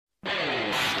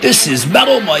This is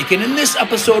Metal Mike, and in this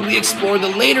episode we explore the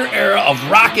later era of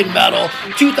rock and metal,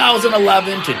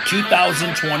 2011 to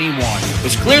 2021.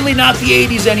 It's clearly not the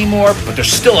 80s anymore, but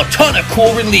there's still a ton of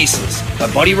cool releases.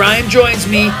 My buddy Ryan joins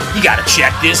me. You gotta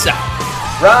check this out.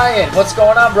 Ryan, what's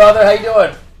going on, brother? How you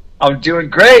doing? I'm doing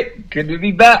great. Good to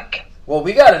be back. Well,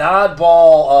 we got an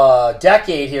oddball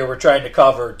decade here we're trying to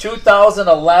cover,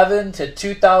 2011 to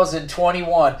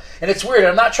 2021. And it's weird.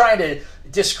 I'm not trying to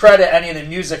discredit any of the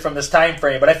music from this time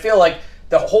frame, but I feel like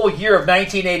the whole year of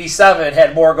 1987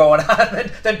 had more going on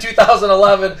than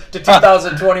 2011 to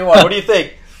 2021. What do you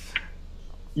think?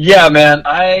 Yeah, man.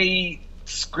 I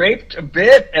scraped a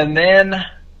bit, and then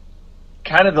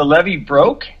kind of the levee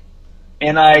broke,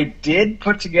 and I did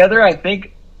put together, I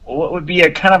think, what would be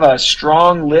a kind of a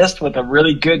strong list with a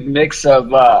really good mix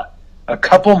of a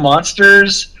couple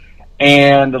monsters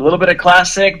and a little bit of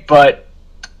classic, but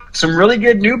some really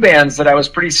good new bands that I was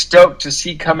pretty stoked to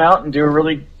see come out and do a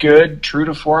really good,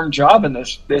 true-to-form job in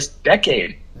this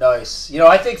decade. Nice. You know,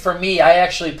 I think for me, I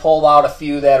actually pulled out a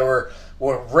few that were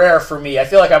rare for me. I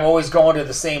feel like I'm always going to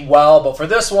the same well, but for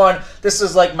this one, this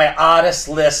is like my oddest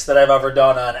list that I've ever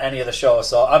done on any of the shows,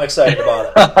 so I'm excited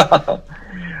about it.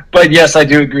 But yes, I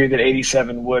do agree that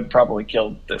 87 would probably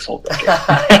kill this whole decade.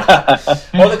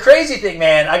 Well, the crazy thing,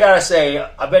 man, I gotta say,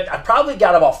 I probably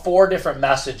got about 4 different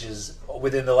messages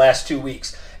within the last 2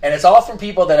 weeks, and it's all from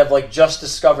people that have like just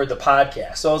discovered the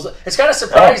podcast. So it's kind of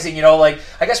surprising, you know. Like,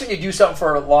 I guess when you do something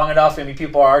for long enough, I mean,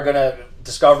 people are gonna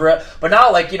discover it. But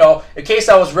now, like, you know, in case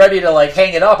I was ready to like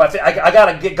hang it up, I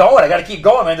gotta get going. I gotta keep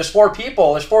going, man. There's 4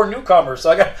 people. There's 4 newcomers, so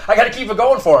I gotta keep it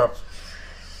going for them.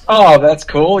 Oh, that's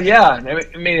cool. Yeah,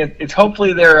 I mean, it's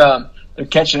hopefully they're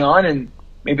catching on, and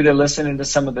maybe they're listening to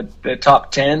some of the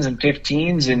top 10s and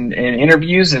 15s and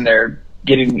interviews, and they're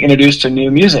getting introduced to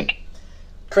new music.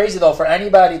 Crazy though, for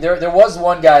anybody, there was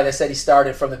one guy that said he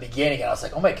started from the beginning, and I was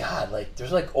like, oh my god, like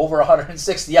there's like over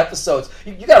 160 episodes.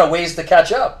 You got a ways to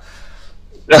catch up.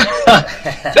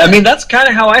 I mean, that's kind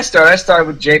of how I started. I started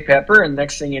with J Pepper, and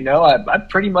next thing you know, I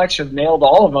pretty much have nailed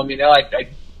all of them. You know,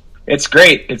 it's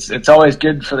great. It's always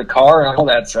good for the car and all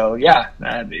that. So yeah,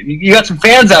 you got some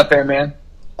fans out there, man.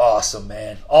 Awesome,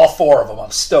 man. All 4 of them.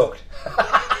 I'm stoked.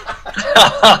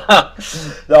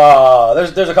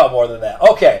 There's a couple more than that.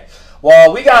 Okay.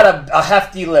 Well, we got a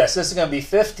hefty list. This is going to be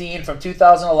 15 from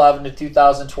 2011 to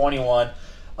 2021.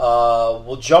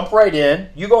 We'll jump right in.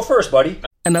 You go first, buddy.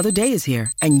 Another day is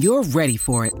here, and you're ready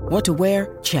for it. What to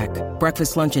wear? Check.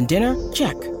 Breakfast, lunch, and dinner?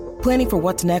 Check. Planning for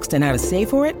what's next and how to save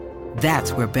for it?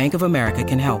 That's where Bank of America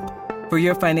can help. For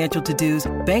your financial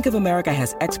to-dos, Bank of America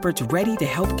has experts ready to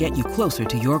help get you closer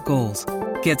to your goals.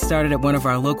 Get started at one of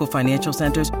our local financial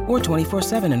centers or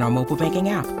 24/7 in our mobile banking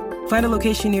app. Find a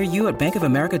location near you at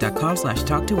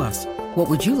bankofamerica.com/talktous. What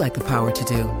would you like the power to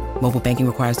do? Mobile banking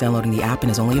requires downloading the app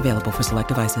and is only available for select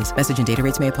devices. Message and data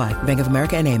rates may apply. Bank of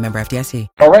America N.A., member FDIC.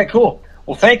 All right, cool.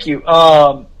 Well, thank you.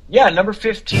 Yeah, number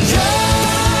 15.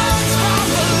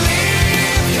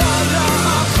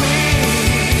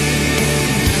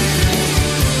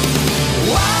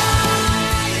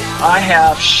 I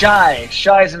have Shy.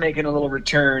 Shy's making a little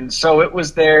return. So it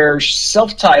was their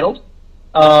self-titled,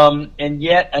 and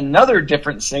yet another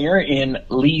different singer in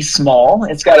Lee Small.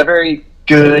 It's got a very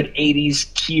good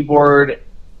 80s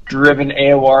keyboard-driven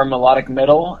AOR melodic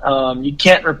metal. You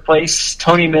can't replace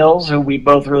Tony Mills, who we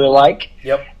both really like.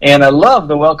 Yep. And I love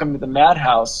the Welcome to the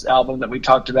Madhouse album that we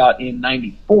talked about in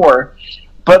 94.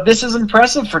 But this is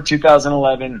impressive for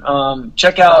 2011.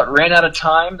 Check out Ran Out of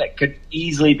Time. That could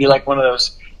easily be like one of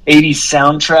those 80s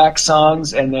soundtrack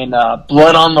songs, and then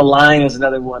Blood on the Line is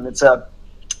another one.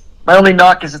 My only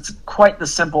knock is it's quite the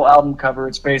simple album cover.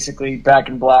 It's basically Back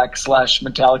in Black /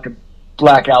 Metallica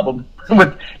Black Album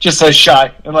with just says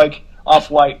Shy and like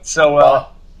off-white. So,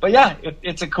 but yeah,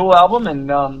 it's a cool album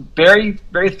and very,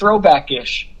 very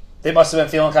throwback-ish. They must have been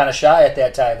feeling kind of shy at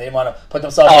that time. They didn't want to put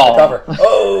themselves on the cover.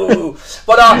 Oh,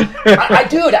 but I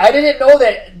didn't know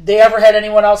that they ever had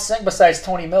anyone else sing besides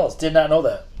Tony Mills. Did not know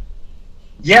that.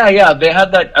 Yeah, they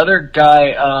had that other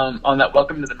guy on that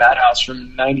Welcome to the Madhouse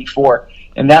from 94,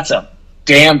 and that's a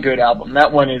damn good album.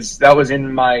 That was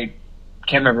in my,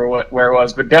 can't remember where it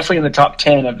was, but definitely in the top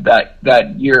 10 of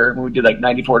that year when we did like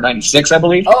 94, 96, I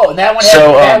believe. Oh, and that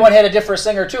one had a different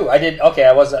singer too.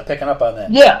 I wasn't picking up on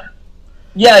that.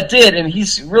 Yeah, it did, and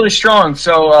he's really strong.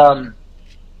 So,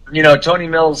 you know, Tony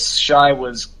Mills' Shy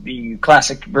was the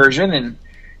classic version, and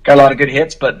got a lot of good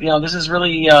hits, but, you know, this is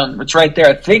really, it's right there.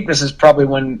 I think this is probably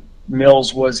when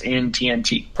Mills was in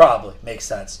TNT. Probably. Makes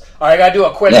sense. All right, I got to do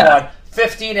a quick one.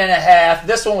 15 and a half.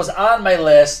 This one was on my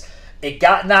list. It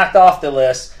got knocked off the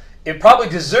list. It probably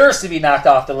deserves to be knocked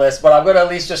off the list, but I'm going to at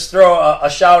least just throw a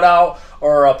shout out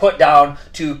or put down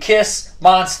to Kiss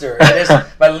Monster. It is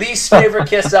my least favorite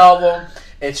Kiss album.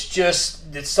 It's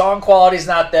just the song quality is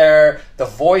not there. The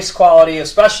voice quality,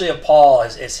 especially of Paul,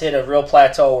 has hit a real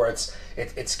plateau where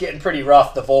it's getting pretty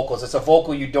rough. The vocals. It's a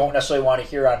vocal you don't necessarily want to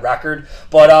hear on record,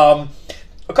 but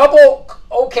a couple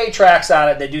okay tracks on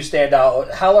it that do stand out.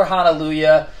 Hallelujah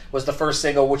Hallelujah was the first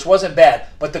single, which wasn't bad,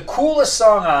 but the coolest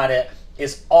song on it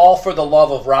is All for the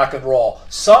Love of Rock and Roll,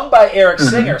 sung by Eric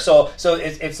Singer. So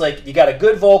it's like you got a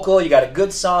good vocal, you got a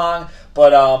good song,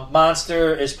 but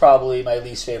Monster is probably my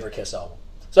least favorite Kiss album.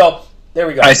 So there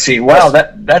we go. I see. Wow,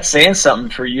 that's saying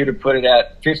something for you to put it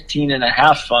at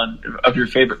 15.5 fun of your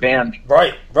favorite band.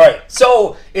 Right.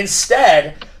 So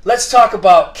instead, let's talk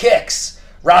about Kix,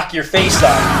 Rock Your Face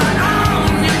Off.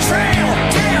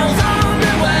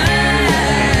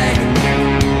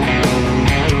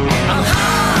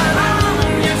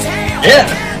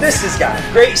 Yeah. This has got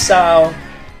great sound,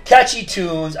 catchy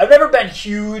tunes. I've never been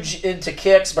huge into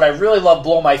Kix, but I really love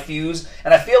Blow My Fuse,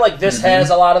 and I feel like this has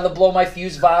a lot of the Blow My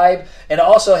Fuse vibe, and it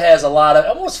also has a lot of, it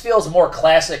almost feels more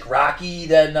classic rocky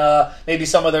than maybe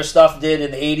some of their stuff did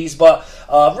in the 80s, but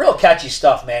real catchy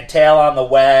stuff, man. Tail on the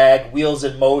Wag, Wheels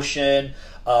in Motion,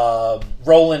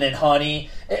 Rollin' in Honey.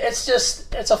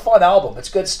 It's a fun album. It's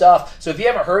good stuff. So if you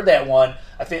haven't heard that one,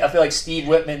 I feel like Steve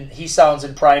Whitman, he sounds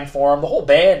in prime form. The whole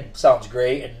band sounds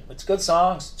great, and it's good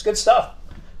songs. It's good stuff.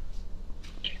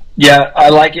 Yeah, I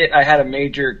like it. I had a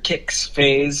major Kix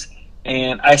phase,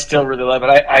 and I still really love it.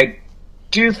 I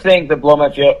do think that Blow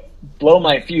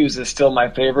My Fuse is still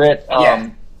my favorite. Yeah.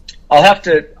 I'll have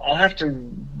to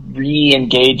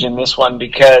re-engage in this one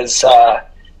because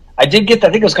I did get, I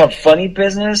think it was called Funny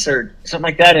Business or something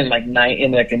like that in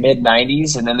the mid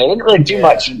 '90s, and then they didn't really do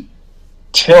much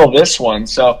until this one.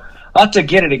 So I'll have to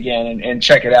get it again and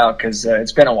check it out because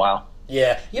it's been a while.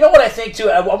 Yeah, you know what I think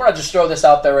too. I'm gonna just throw this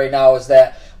out there right now is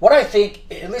that what I think,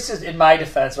 at least in my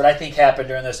defense, what I think happened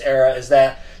during this era is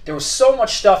that there was so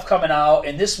much stuff coming out,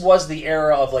 and this was the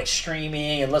era of like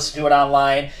streaming and listening to it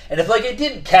online. And if like it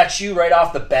didn't catch you right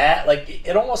off the bat, like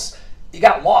it almost, you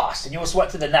got lost and you almost went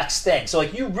to the next thing. So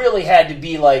like you really had to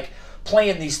be like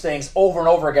playing these things over and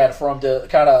over again for them to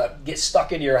kind of get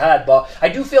stuck into your head. But I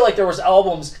do feel like there was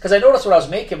albums, because I noticed when I was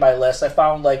making my list, I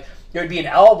found like there would be an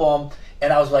album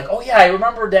and I was like, oh yeah, I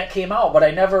remember that came out, but I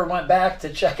never went back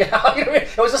to check it out. You know what I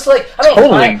mean? It was just like, I don't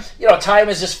know, time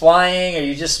is just flying, or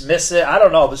you just miss it. I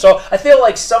don't know. But so I feel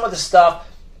like some of the stuff,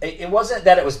 it wasn't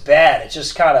that it was bad. It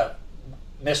just kind of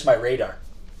missed my radar.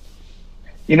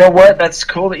 You know what? That's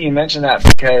cool that you mentioned that,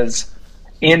 because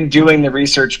in doing the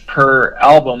research per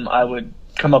album, I would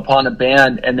come upon a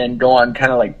band and then go on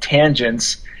kind of like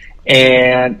tangents.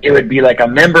 And it would be like a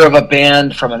member of a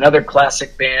band from another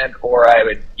classic band, or I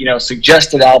would,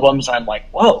 suggested albums. I'm like,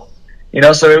 whoa,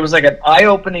 so it was like an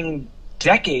eye-opening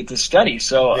decade to study.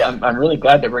 So yeah. I'm really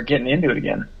glad that we're getting into it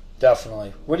again.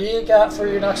 Definitely. What do you got for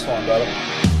your next one, brother?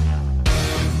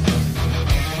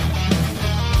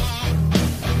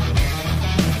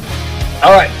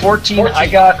 All right, 14. I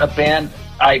got a band.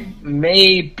 I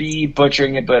may be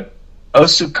butchering it, but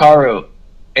Osukaru.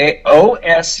 Osukaru.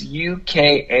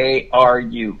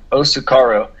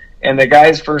 Osukaru. And the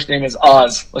guy's first name is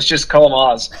Oz. Let's just call him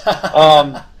Oz.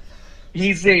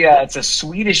 It's a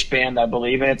Swedish band, I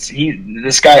believe, and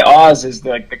this guy Oz is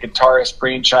the guitarist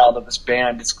brainchild of this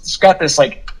band. It's got this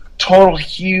like total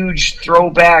huge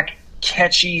throwback,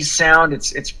 catchy sound.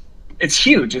 It's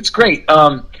huge. It's great.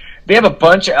 They have a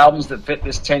bunch of albums that fit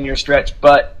this 10-year stretch,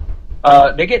 but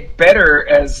they get better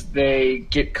as they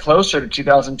get closer to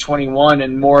 2021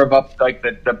 and more of up like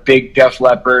the big Def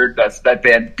Leppard, that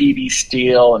band BB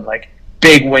Steel, and like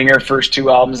Big Winger first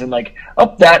two albums, and like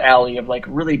up that alley of like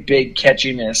really big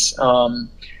catchiness.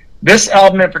 This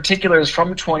album in particular is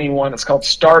from 21. It's called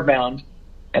Starbound,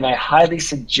 and I highly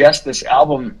suggest this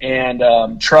album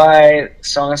and try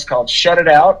songs called Shut It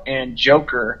Out and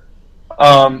Joker.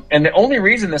 And the only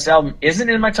reason this album isn't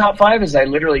in my top 5 is I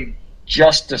literally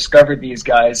just discovered these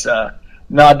guys.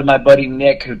 Nod to my buddy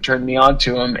Nick, who turned me on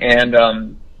to them,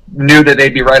 and knew that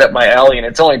they'd be right up my alley. And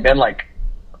it's only been like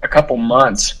a couple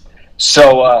months,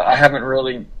 so I haven't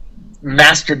really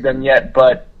mastered them yet.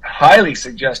 But highly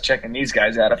suggest checking these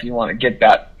guys out if you want to get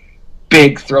that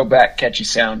big throwback, catchy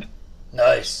sound.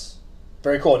 Nice,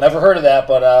 very cool. Never heard of that,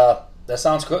 but that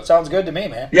sounds good. Sounds good to me,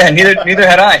 man. Yeah, neither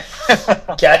had I.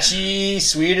 Catchy,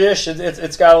 Swedish.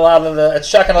 It's got a lot of it's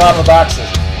checking a lot of the boxes.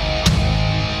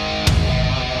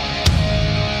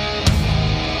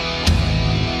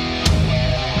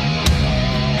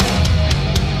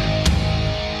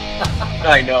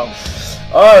 I know.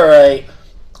 All right.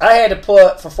 I had to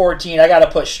put, for 14, I got to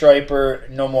put Stryper,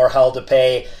 No More Hell to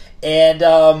Pay. And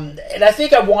I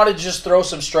think I wanted to just throw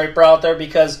some Stryper out there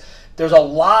because there's a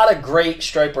lot of great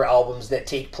Stryper albums that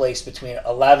take place between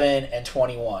 11 and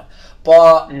 21.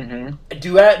 But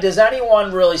does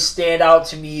anyone really stand out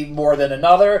to me more than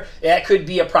another? That could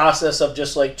be a process of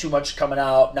just like too much coming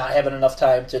out, not having enough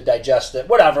time to digest it,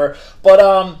 whatever.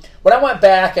 But when I went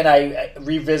back and I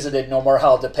revisited No More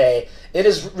Hell to Pay, it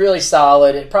is really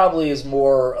solid. It probably is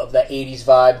more of the 80s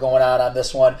vibe going on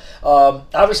this one.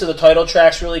 Obviously, the title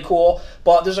track's really cool,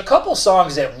 but there's a couple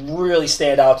songs that really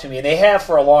stand out to me, and they have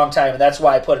for a long time, and that's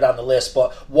why I put it on the list.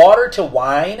 But Water to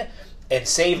Wine and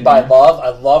Saved by Love, I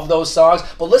love those songs.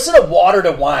 But listen to Water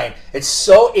to Wine. It's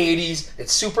so 80s.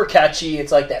 It's super catchy.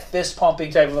 It's like that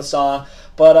fist-pumping type of a song.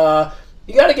 But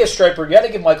you got to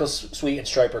give Michael Sweet and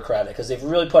Stryper credit because they've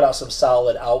really put out some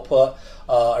solid output,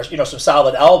 or some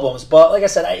solid albums. But like I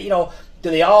said, do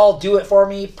they all do it for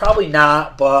me? Probably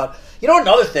not. But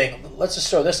another thing, let's just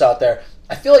throw this out there.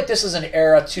 I feel like this is an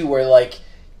era too where like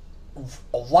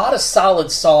a lot of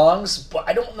solid songs, but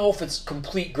I don't know if it's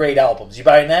complete great albums. You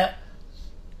buying that?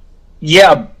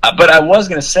 Yeah, but I was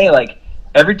going to say, like,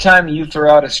 every time you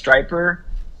throw out a Stryper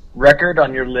record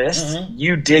on your list,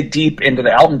 you dig deep into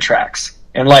the album tracks.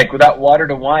 And, like, without Water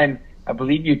to Wine, I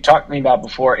believe you talked to me about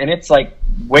before, and it's, like,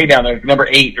 way down there, number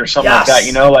 8 or something like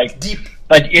that, like, deep.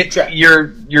 Like,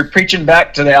 you're preaching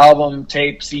back to the album,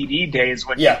 tape, CD days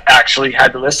when you actually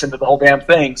had to listen to the whole damn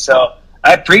thing. So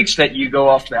I preach that you go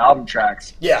off the album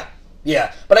tracks. Yeah.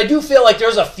 But I do feel like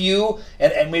there's a few,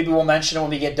 and maybe we'll mention it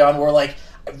when we get done, where, like,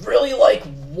 I really like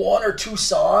one or two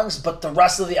songs, but the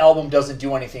rest of the album doesn't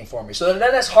do anything for me. So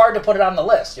then it's hard to put it on the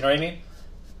list. You know what I mean?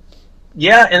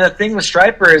 Yeah, and the thing with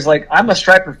Stryper is, like, I'm a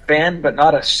Stryper fan, but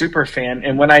not a super fan.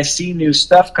 And when I see new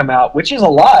stuff come out, which is a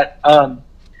lot,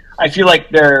 I feel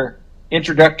like their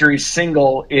introductory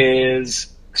single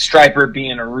is Stryper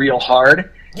being a real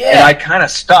hard. Yeah. And I kind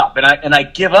of stop, and I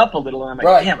give up a little, and I'm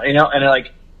like, damn, and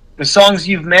like, the songs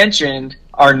you've mentioned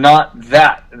are not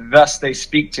that, thus they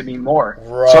speak to me more.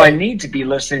 Right. So I need to be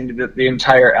listening to the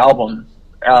entire album,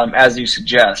 as you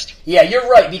suggest. Yeah, you're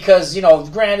right, because,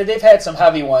 granted, they've had some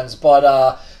heavy ones, but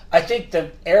I think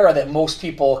the era that most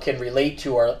people can relate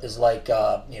to is like,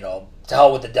 To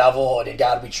Hell with the Devil and In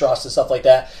God We Trust and stuff like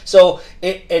that. So,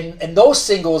 and those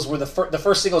singles were the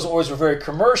first singles always were very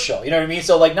commercial. You know what I mean?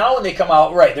 So, like, now when they come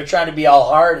out, right, they're trying to be all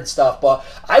hard and stuff, but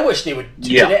I wish they would,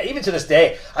 today, even to this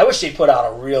day, I wish they'd put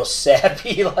out a real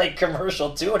sappy, like, commercial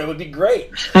too, and it would be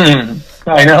great.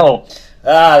 I know.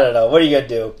 I don't know. What are you going to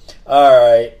do? All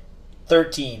right.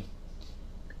 13.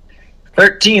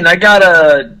 I got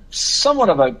a somewhat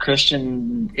of a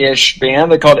Christian-ish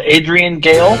band. They're called Adrian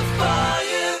Gale.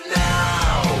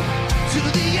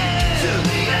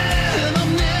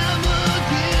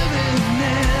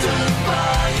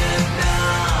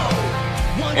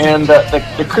 And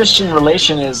the Christian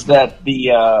relation is that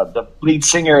the lead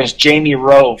singer is Jamie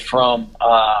Rowe from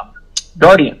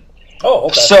Guardian. Oh,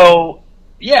 okay.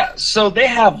 So they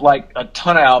have like a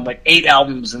ton of albums, like 8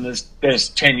 albums in this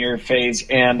 10-year phase,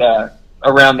 and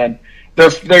around then.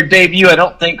 Their debut, I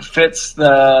don't think fits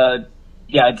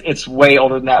it's way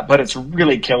older than that, but it's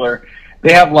really killer.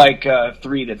 They have like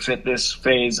 3 that fit this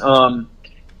phase.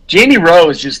 Jamie Rowe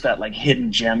is just that like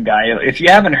hidden gem guy. If you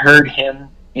haven't heard him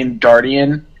in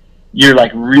Guardian, you're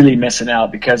like really missing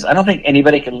out, because I don't think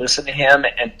anybody can listen to him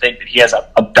and think that he has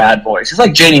a bad voice. He's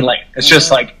like Janie Lane. It's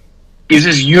just like, he's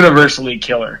just universally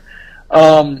killer.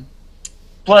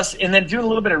 Plus, and then doing a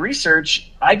little bit of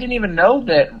research, I didn't even know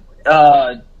that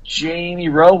Jamie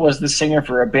Rowe was the singer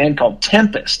for a band called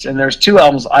Tempest. And there's 2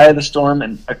 albums, Eye of the Storm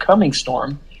and A Coming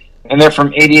Storm. And they're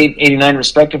from 88, 89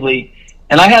 respectively.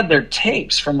 And I had their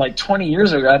tapes from like 20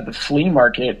 years ago at the flea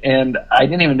market, and I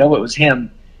didn't even know it was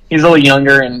him. He's a little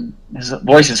younger and his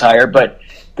voice is higher, but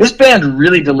this band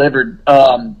really delivered.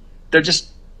 They're just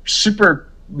super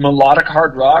melodic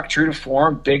hard rock, true to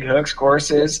form, big hooks,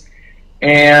 choruses.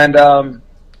 And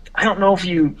I don't know if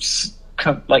you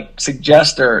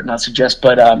suggest or not suggest,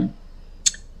 but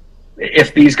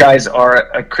if these guys are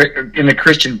in the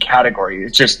Christian category.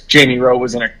 It's just Jamie Rowe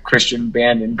was in a Christian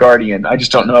band in Guardian. I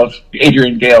just don't know if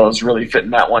Adrian Gale is really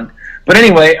fitting that one. But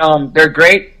anyway, they're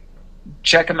great.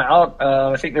 Check them out.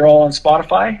 I think they're all on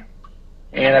Spotify.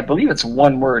 And I believe it's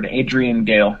one word, Adrian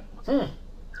Gale.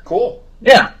 Cool.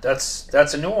 Yeah. That's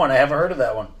a new one. I haven't heard of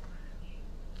that one.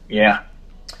 Yeah.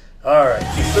 All right.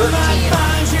 13.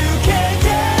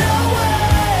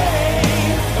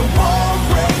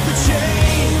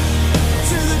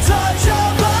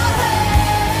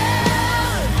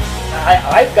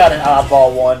 I've got an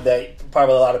oddball one that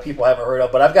probably a lot of people haven't heard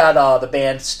of, but I've got the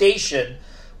band Station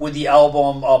with the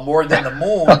album More Than the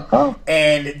Moon.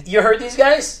 And you heard these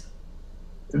guys?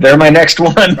 They're my next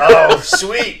one. Oh,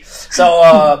 sweet.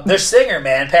 So their singer,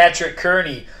 man, Patrick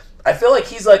Kearney, I feel like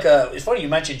he's like it's funny you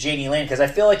mentioned Janie Lane, because I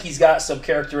feel like he's got some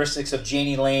characteristics of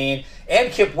Janie Lane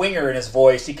and Kip Winger in his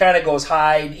voice. He kind of goes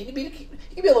high. He can be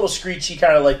a little screechy,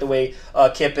 kind of like the way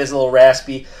Kip is, a little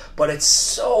raspy. But it's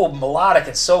so melodic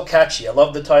and so catchy. I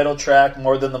love the title track,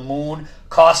 More Than the Moon,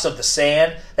 Cost of the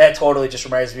Sand. That totally just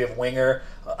reminds me of Winger.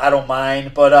 I don't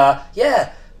mind. But,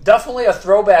 yeah, definitely a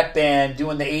throwback band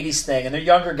doing the 80s thing. And they're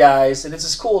younger guys. And it's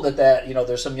just cool that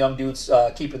there's some young dudes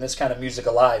keeping this kind of music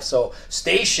alive. So,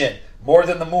 Station, More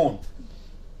Than the Moon.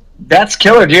 That's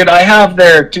killer, dude. I have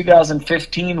their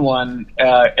 2015 one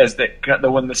as the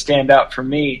one that stand out for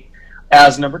me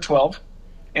as number 12.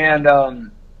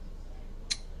 And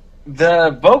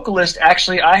the vocalist,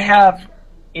 actually, I have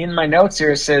in my notes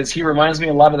here, it says he reminds me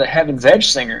a lot of the Heaven's Edge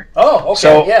singer. Oh, okay,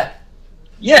 so, yeah.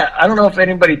 Yeah, I don't know if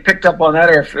anybody picked up on that,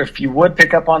 or if you would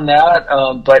pick up on that,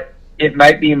 but it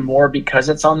might be more because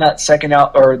it's on that second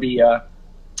out, or the,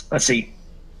 let's see.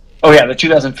 Oh, yeah, the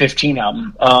 2015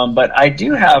 album. But I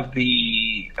do have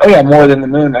More Than the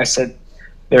Moon. I said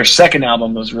their second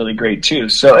album was really great, too.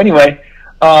 So, anyway,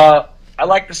 I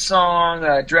like the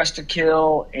song Dress to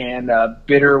Kill and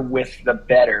Bitter with the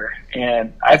Better.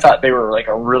 And I thought they were like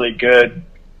a really good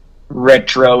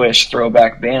retro-ish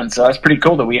throwback band. So that's pretty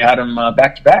cool that we had them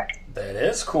back-to-back. That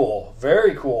is cool.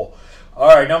 Very cool.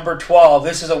 All right, number 12.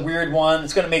 This is a weird one.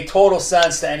 It's going to make total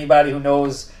sense to anybody who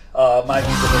knows my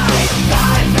music.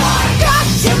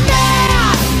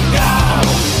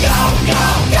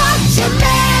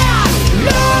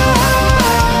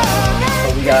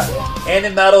 So we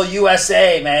got Metal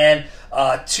USA, man.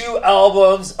 2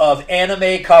 albums of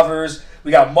anime covers. We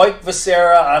got Mike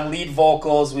Viscera on lead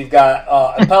vocals. We've got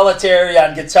Pelletieri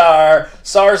on guitar,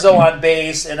 Sarzo on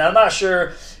bass, and I'm not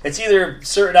sure. It's either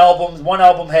certain albums. One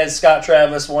album has Scott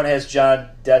Travis, one has John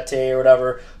Dete or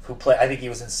whatever, who play. I think he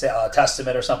was in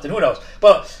Testament or something. Who knows?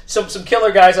 But some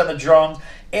killer guys on the drums.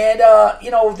 And,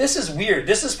 this is weird.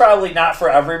 This is probably not for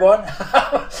everyone.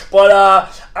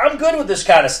 But I'm good with this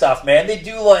kind of stuff, man. They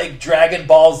do, like, Dragon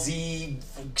Ball Z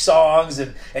songs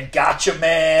and Gotcha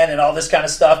Man and all this kind of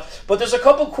stuff. But there's a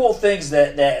couple cool things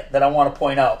that I want to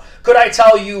point out. Could I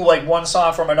tell you, like, one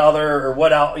song from another or what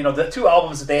the 2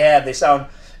 albums that they have, they sound...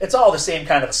 It's all the same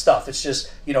kind of stuff. It's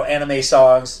just, anime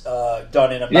songs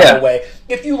done in a metal way.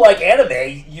 If you like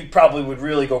anime, you probably would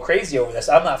really go crazy over this.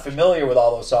 I'm not familiar with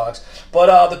all those songs. But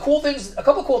a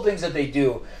couple cool things that they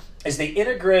do is they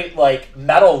integrate, like,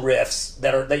 metal riffs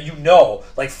that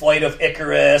like Flight of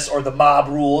Icarus or the Mob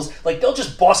Rules. Like, they'll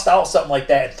just bust out something like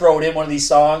that and throw it in one of these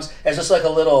songs as just like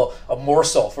a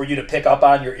morsel for you to pick up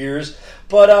on your ears.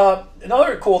 But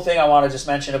another cool thing I want to just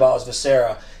mention about is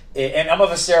Viscera. And I'm a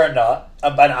Viscera nut.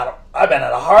 I've been on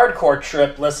a hardcore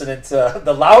trip listening to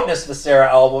the Loudness Viscera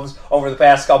albums over the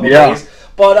past couple days.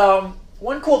 But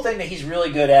one cool thing that he's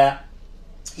really good at,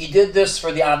 he did this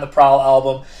for the On the Prowl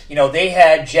album. They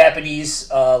had Japanese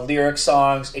lyric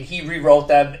songs, and he rewrote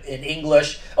them in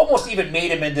English, almost even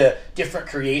made them into different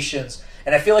creations.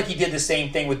 And I feel like he did the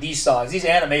same thing with these songs. These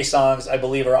anime songs, I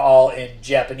believe, are all in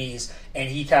Japanese, and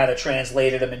he kind of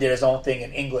translated them and did his own thing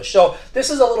in English. So this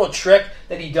is a little trick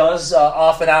that he does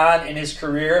off and on in his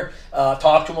career.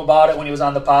 Talked to him about it when he was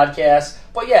on the podcast.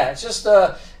 But yeah, it's just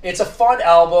it's a fun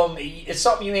album. It's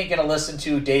something you ain't going to listen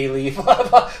to daily.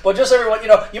 But just everyone,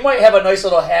 you might have a nice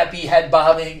little happy head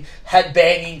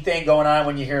banging thing going on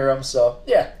when you hear them. So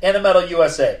yeah, Metal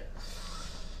USA.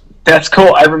 That's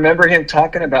cool. I remember him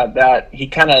talking about that. He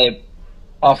kind of,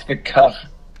 off the cuff,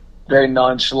 very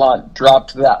nonchalant,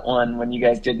 dropped that one when you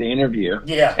guys did the interview.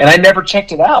 Yeah. And I never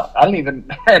checked it out. I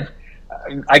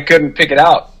couldn't pick it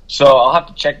out. So I'll have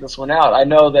to check this one out. I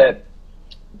know that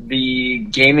the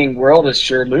gaming world is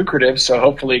sure lucrative, so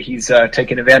hopefully he's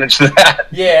taking advantage of that.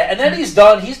 Yeah, and then he's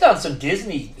done some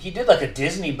Disney. He did like a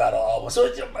Disney metal album.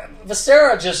 So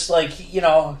Viscera just like,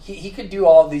 he could do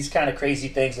all these kind of crazy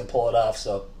things and pull it off.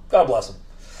 So God bless him.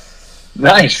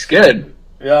 Nice, good.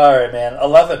 Yeah, all right, man.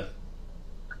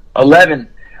 11.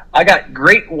 I got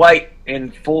Great White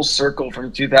in Full Circle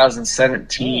from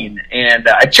 2017, and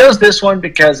I chose this one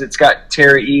because it's got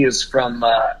Terry Eves from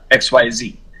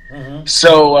XYZ. Mm-hmm.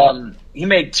 So he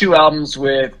made 2 albums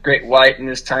with Great White in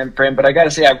this time frame, but I got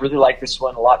to say I really like this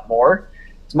one a lot more.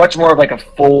 It's much more of like a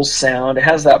full sound. It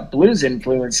has that blues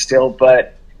influence still,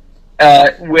 but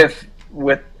with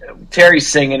Terry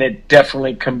singing, it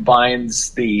definitely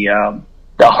combines the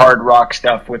hard rock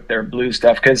stuff with their blues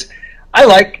stuff, because I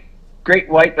like Great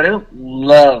White, but I don't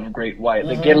love Great White.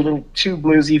 They get a little too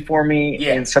bluesy for me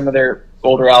in some of their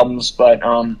older albums, but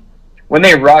when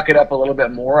they rock it up a little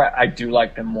bit more, I do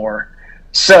like them more.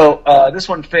 So this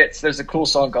one fits. There's a cool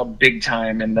song called Big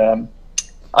Time, and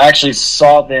I actually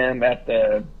saw them at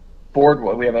the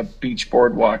boardwalk. We have a beach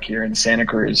boardwalk here in Santa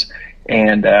Cruz,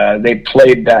 and they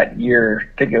played that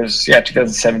year. I think it was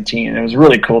 2017, and it was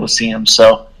really cool to see them.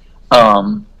 So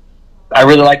I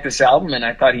really like this album, and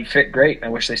I thought he fit great. I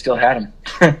wish they still had him.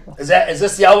 Is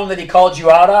this the album that he called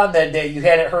you out on that you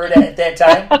hadn't heard at that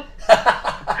time?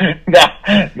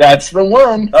 That's the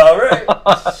one. All right.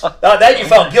 That you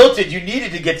felt guilted. You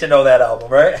needed to get to know that album,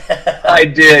 right? I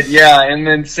did, yeah. And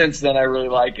then since then, I really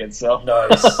like it. So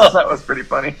nice. That was pretty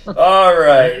funny. All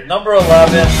right, number 11.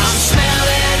 I'm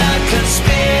smelling a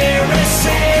conspiracy,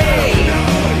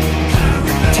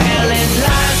 telling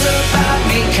lies about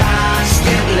me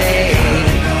constantly.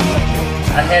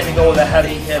 I had to go with a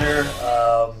heavy hitter,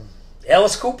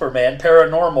 Alice Cooper, man,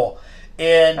 Paranormal.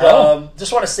 And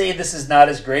just want to say this is not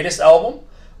his greatest album.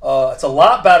 It's a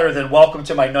lot better than Welcome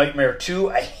to My Nightmare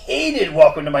 2. I hated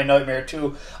Welcome to My Nightmare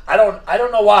 2. I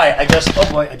don't know why. I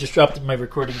just dropped my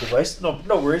recording device. No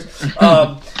worries.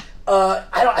 I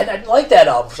didn't like that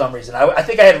album for some reason. I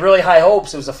think I had really high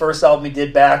hopes. It was the first album he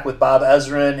did back with Bob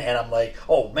Ezrin, and I'm like,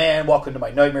 oh man, Welcome to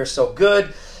My Nightmare is so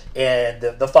good. And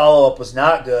the follow-up was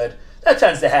not good. That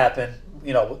tends to happen.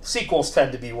 You know, sequels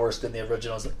tend to be worse than the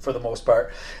originals for the most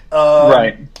part.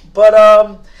 Right.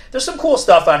 But there's some cool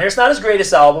stuff on here. It's not his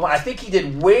greatest album. I think he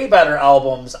did way better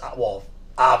albums, well,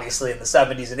 obviously in the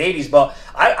 70s and 80s, but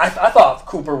I thought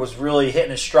Cooper was really hitting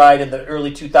his stride in the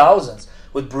early 2000s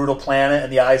with Brutal Planet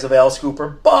and The Eyes of Alice Cooper.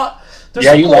 But there's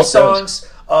some cool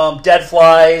songs. Dead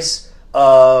Flies,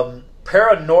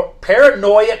 Paranoid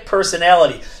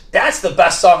Personality. That's the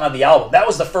best song on the album. That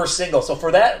was the first single. So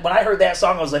for that, when I heard that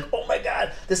song, I was like, oh my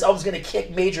God, this album's going to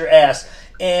kick major ass.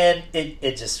 And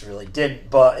it just really didn't.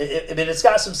 But it's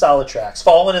got some solid tracks.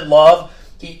 Fallen in Love.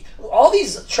 All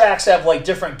these tracks have like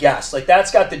different guests. Like that's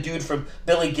got the dude from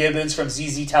Billy Gibbons from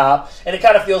ZZ Top. And it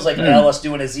kind of feels like Alice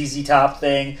doing a ZZ Top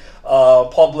thing.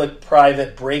 Public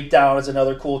Private Breakdown is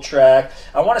another cool track.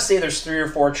 I want to say there's 3 or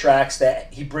 4 tracks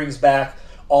that he brings back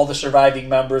all the surviving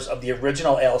members of the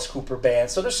original Alice Cooper band.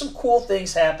 So there's some cool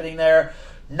things happening there.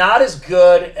 Not as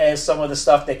good as some of the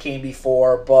stuff that came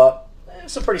before, but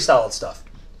some pretty solid stuff.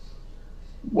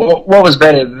 Well, what was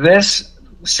better, this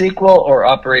sequel or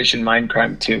Operation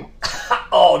Mindcrime 2?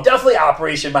 Oh, definitely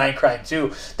Operation Mindcrime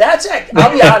 2.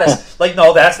 I'll be honest,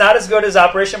 no, that's not as good as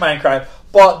Operation Mindcrime,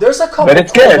 but there's a couple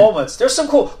of cool moments. There's some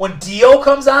cool, when Dio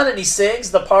comes on and he sings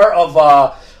the part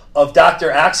of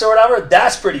Dr. X or whatever,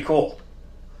 that's pretty cool.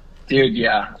 Dude,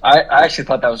 yeah. I actually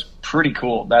thought that was pretty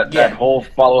cool, that whole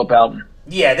follow-up album.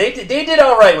 Yeah, they did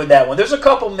all right with that one. There's a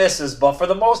couple misses, but for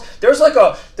the most,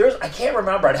 I can't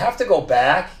remember. I'd have to go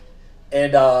back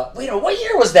and what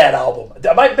year was that album?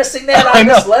 Am I missing that on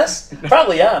this list?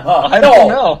 Probably am, huh? I don't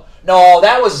know. No,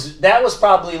 that was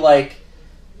probably like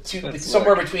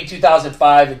somewhere between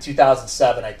 2005 and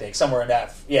 2007, I think. Somewhere in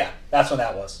that. Yeah, that's when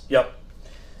that was. Yep.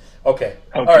 Okay.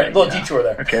 All right, little detour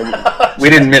there. Okay, we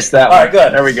didn't miss that one. All right,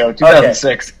 good. There we go,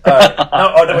 2006. Okay. All right.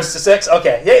 No, it was the 6?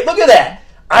 Okay. Hey, look at that.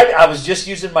 I was just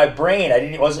using my brain.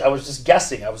 I was just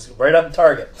guessing. I was right on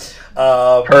target.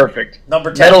 Perfect.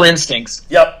 Number 10. Metal Instincts.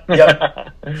 Yep.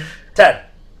 10.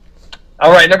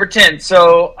 All right, number 10.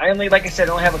 So I only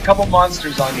have a couple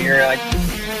monsters on here. I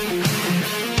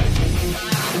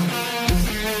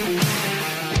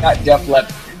got Def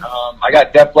Leppard. I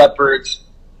got Def Leppard's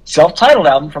self-titled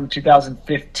album from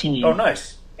 2015. Oh,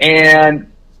 nice.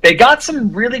 And they got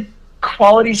some really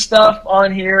quality stuff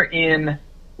on here in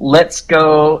Let's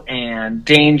Go and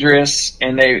Dangerous,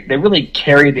 and they really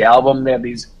carry the album. They have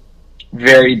these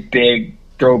very big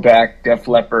throwback Def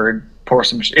Leppard,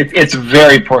 it's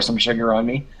very Pour Some Sugar on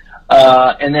Me.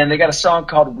 And then they got a song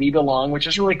called We Belong, which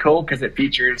is really cool because it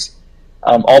features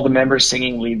all the members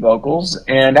singing lead vocals.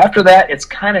 And after that, it's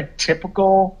kind of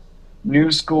typical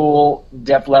new school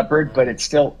Def Leppard, but it's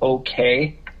still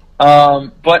okay.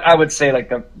 But I would say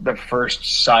the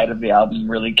first side of the album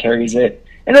really carries it.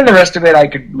 And then the rest of it I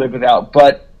could live without.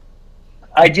 But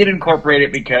I did incorporate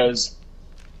it because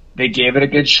they gave it a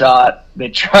good shot. They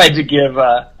tried to give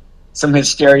some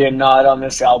Hysteria nod on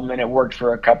this album, and it worked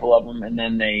for a couple of them. And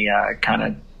then they kind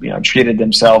of treated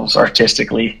themselves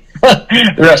artistically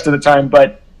the rest of the time.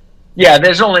 But yeah,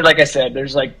 there's only, like I said,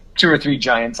 there's 2 or 3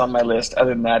 giants on my list.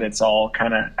 Other than that, it's all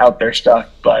kind of out there stuff.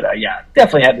 But yeah,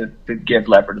 definitely had to give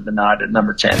Leppard the nod at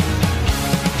number 10.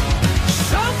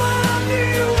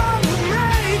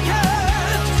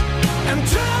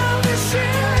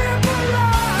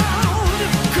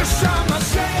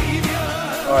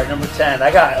 All right, number 10.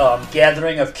 I got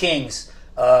Gathering of Kings,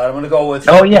 I'm going to go with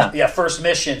First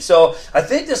Mission. So I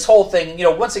think this whole thing,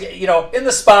 once again, in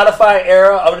the Spotify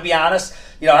era, I'm going to be honest,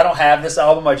 I don't have this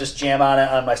album. I just jam on it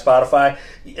on my Spotify.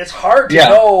 It's hard to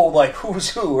know like who's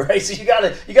who, right? So you got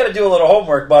to do a little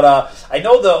homework. But I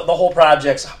know the whole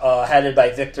project's headed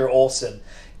by Victor Olsen.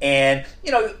 And,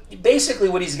 basically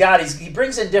what he's got is he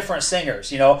brings in different singers,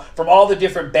 from all the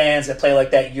different bands that play like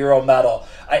that Euro metal.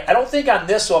 I don't think on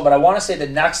this one, but I want to say the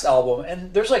next album,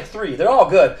 and there's like 3. They're all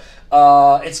good.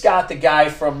 It's got the guy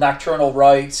from Nocturnal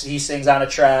Rites. He sings on a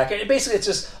track. And basically it's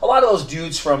just a lot of those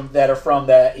dudes that are from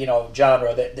that,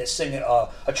 genre that sing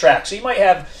a track. So you might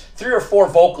have 3 or 4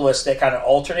 vocalists that kind of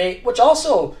alternate, which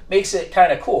also makes it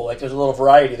kind of cool. Like there's a little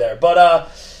variety there.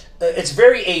 But it's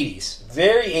very 80s.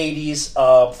 Very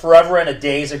 80s. Forever and a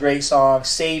Day is a great song.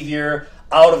 Savior,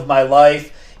 Out of My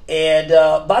Life, and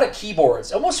a lot of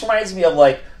keyboards. It almost reminds me of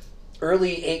like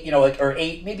early,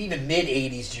 maybe even mid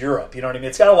 80s Europe. You know what I mean?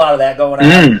 It's got a lot of that going on.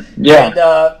 And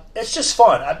it's just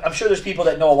fun. I'm sure there's people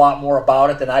that know a lot more about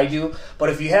it than I do. But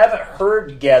if you haven't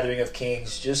heard Gathering of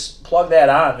Kings, just plug that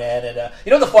on, man. And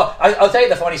I'll tell you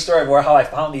the funny story of how I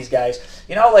found these guys.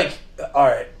 All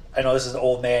right, I know this is an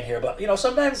old man here, but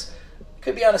sometimes it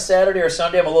could be on a Saturday or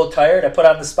Sunday. I'm a little tired. I put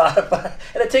on the Spotify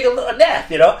and I take a nap,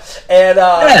 And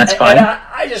that's fine. And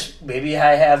I just maybe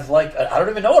I have I don't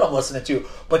even know what I'm listening to,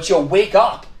 but you'll wake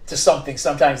up to something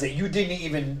sometimes that you didn't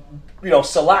even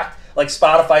select. Like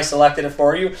Spotify selected it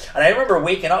for you, and I remember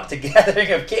waking up to Gathering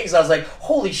of Kings. I was like,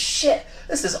 "Holy shit,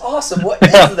 this is awesome! What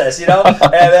is this?" And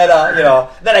then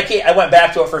then I went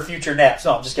back to it for future naps.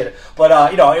 No, I'm just kidding. But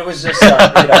it was just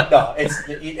no,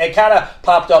 it kind of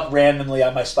popped up randomly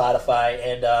on my Spotify,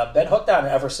 and been hooked on it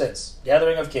ever since.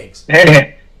 Gathering of Kings.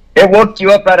 Hey, it woke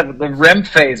you up out of the REM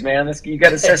phase, man. You got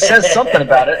to say something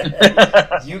about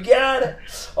it. You got it.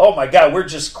 Oh my God, we're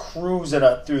just cruising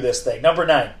up through this thing. Number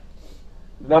 9.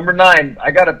 Number 9, I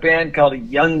got a band called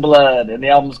Youngblood, and the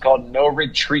album's called No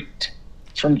Retreat.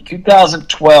 It's from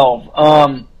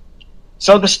 2012.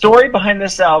 So the story behind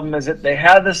this album is that they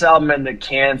had this album in the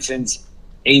can since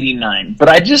 '89, but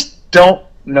I just don't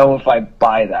know if I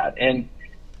buy that. And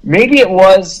maybe it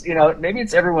was, maybe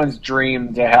it's everyone's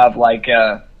dream to have like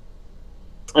an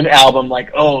album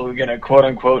like, oh, we're gonna quote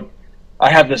unquote,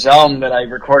 I have this album that I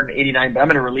recorded in '89, but I'm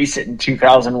gonna release it in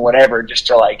 2000, whatever, just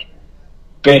to like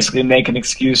basically make an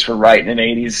excuse for writing an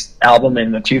 80s album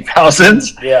in the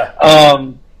 2000s. Yeah.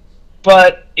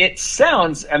 But it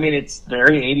sounds, it's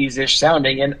very 80s-ish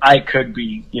sounding, and I could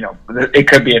be, it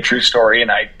could be a true story,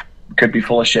 and I could be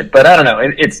full of shit. But I don't know.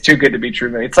 It's too good to be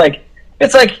true. It's like,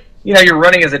 you're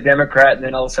running as a Democrat, and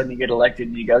then all of a sudden you get elected,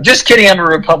 and you go, just kidding, I'm a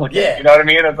Republican. Yeah. You know what I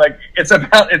mean? It's like, it's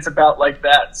about like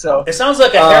that. So it sounds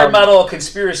like a hair metal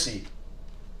conspiracy.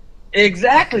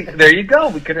 Exactly. There you go.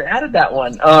 We could have added that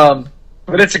one.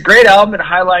 But it's a great album. It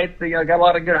highlights, got a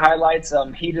lot of good highlights.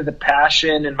 Heat of the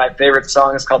Passion, and my favorite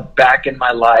song is called Back in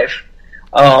My Life.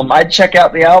 I'd check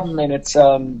out the album, and it's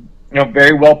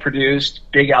very well produced,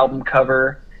 big album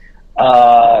cover.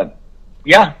 I'd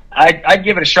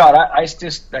give it a shot. I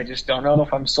just don't know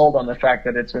if I'm sold on the fact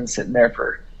that it's been sitting there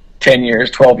for 10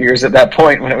 years, 12 years at that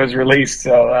point when it was released.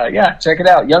 So check it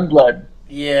out, Youngblood.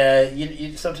 Yeah,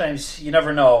 you sometimes you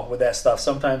never know with that stuff.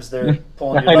 Sometimes they're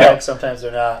pulling your leg, sometimes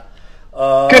they're not.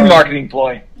 Good marketing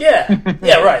ploy. Yeah,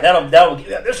 right. That'll.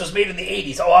 This was made in the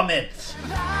 '80s. Oh, I'm in.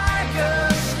 Like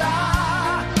a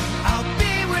star, I'll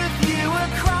be with you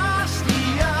across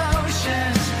the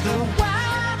oceans. The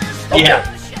wildest Okay.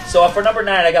 So for number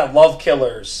 9, I got Love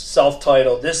Killers,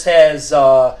 self-titled. This has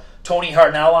Tony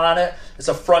Hartnell on it. It's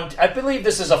I believe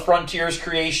this is a Frontiers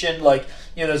creation.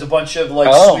 There's a bunch of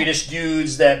Swedish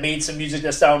dudes that made some music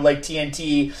that sounded like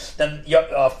TNT. Then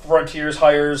Frontiers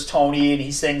hires Tony and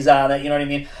he sings on it. You know what I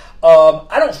mean?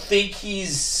 I don't think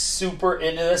he's super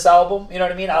into this album. You know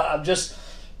what I mean? I'm just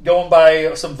going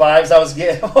by some vibes I was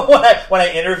getting when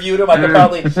I interviewed him. I could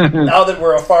probably, now that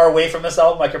we're far away from this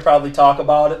album, I could probably talk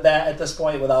about that at this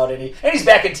point without any. And he's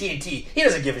back in TNT. He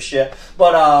doesn't give a shit.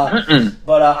 But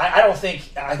I don't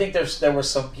think. I think there was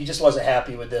some. He just wasn't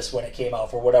happy with this when it came out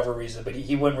for whatever reason. But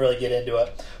he wouldn't really get into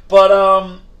it. But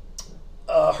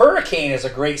Hurricane is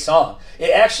a great song. It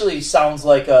actually sounds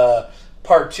like a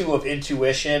part 2 of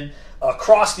Intuition.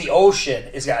 Across the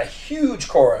Ocean has got a huge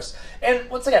chorus. And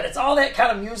once again, it's all that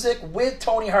kind of music with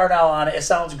Tony Hartnell on it. It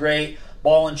sounds great.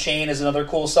 Ball and Chain is another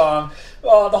cool song. The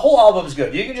whole album's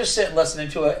good. You can just sit and listen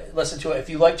to it. If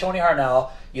you like Tony Hartnell,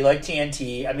 you like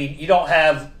TNT. You don't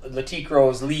have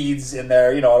Laticro's leads in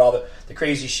there, and all the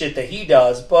crazy shit that he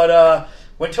does. But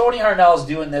when Tony Hartnell's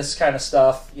doing this kind of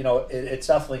stuff, it's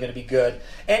definitely going to be good.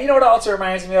 And you know what else it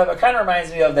reminds me of? It kind of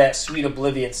reminds me of that Sweet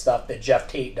Oblivion stuff that Jeff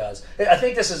Tate does. I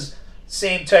think this is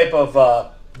same type of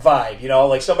vibe. You know,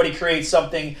 like somebody creates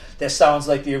something that sounds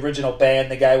like the original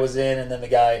band the guy was in, and then the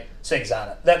guy sings on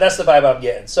it. That's the vibe I'm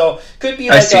getting. So could be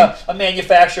like a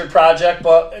manufactured project,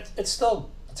 but it's a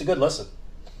good listen.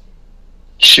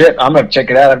 Shit, I'm gonna check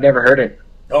it out. I've never heard it.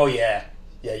 Oh yeah,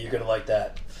 you're gonna like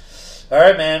that. All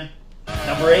right, man.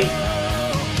 Number 8.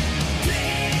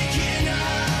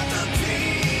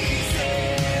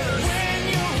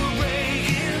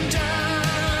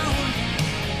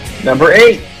 Number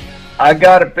 8, I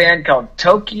got a band called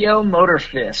Tokyo Motor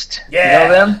Fist. Yeah. You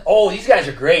know them? Oh, these guys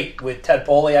are great with Ted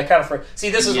Poley. I kind of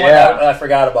see this is one that I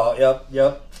forgot about.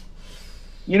 Yep.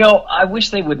 You know, I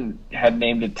wish they wouldn't have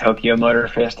named it Tokyo Motor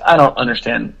Fist. I don't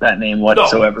understand that name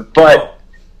whatsoever. But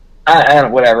I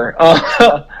don't, whatever.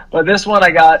 But this one,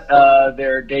 I got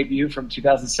their debut from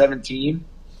 2017,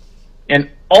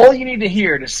 and all you need to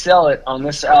hear to sell it on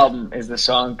this album is the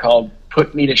song called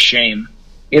 "Put Me to Shame."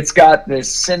 It's got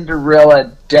this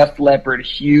Cinderella Def Leppard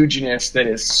hugeness that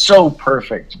is so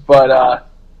perfect. But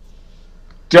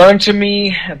Done to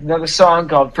Me, another song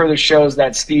called further shows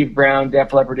that Steve Brown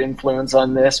Def Leppard influence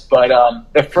on this. But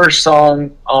the first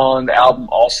song on the album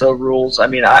also rules. I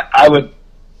mean, I would.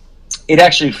 It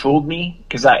actually fooled me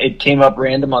because it came up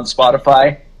random on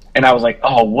Spotify, and I was like,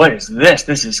 "Oh, what is this?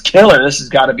 This is killer. This has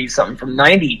got to be something from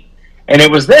 '90." And it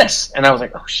was this, and I was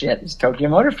like, "Oh shit, it's Tokyo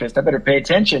Motor Fist. I better pay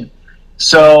attention."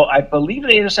 So I believe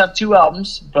they just have 2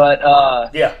 albums, but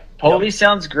Police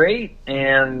sounds great,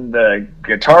 and the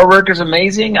guitar work is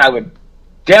amazing. I would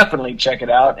definitely check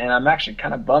it out, and I'm actually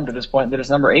kind of bummed at this point that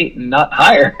it's number 8 and not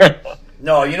higher.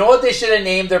 No, you know what they should have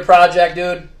named their project,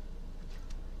 dude?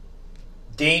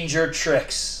 Danger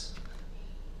Tricks.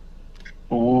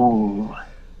 Ooh.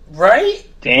 Right?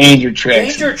 Danger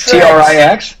Tricks. Tricks.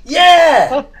 TRIX?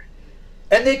 Yeah.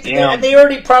 And they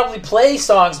already probably play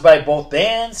songs by both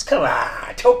bands. Come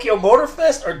on. Tokyo Motor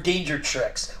Fest or Danger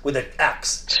Tricks with an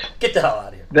X. Get the hell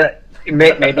out of here.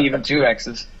 Maybe even 2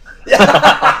 X's.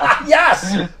 Yes.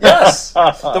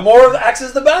 The more of the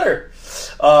X's, the better.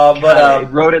 It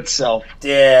wrote itself.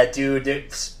 Yeah, dude.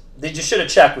 They just should have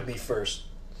checked with me first.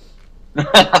 They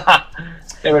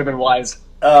would have been wise.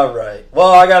 All right.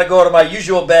 Well, I got to go to my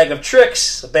usual bag of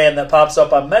tricks, a band that pops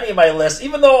up on many of my lists.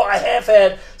 Even though I have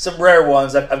had some rare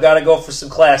ones, I've got to go for some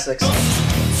classics.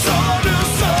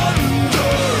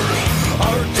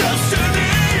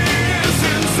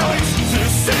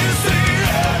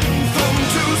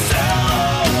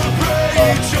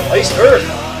 Iced Earth,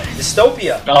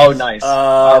 Dystopia. Oh, nice.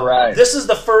 All right. This is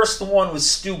the first one with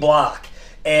Stu Block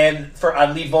and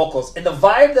on lead vocals. And the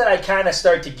vibe that I kind of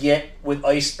start to get with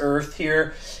Iced Earth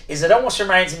here is it almost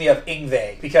reminds me of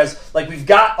Yngwie, because we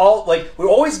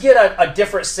always get a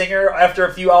different singer after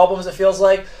a few albums, it feels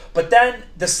like, but then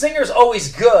the singer's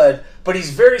always good, but he's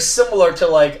very similar to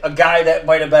a guy that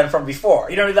might have been from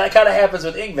before. You know, that kind of happens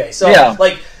with Yngwie. So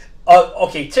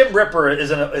Tim Ripper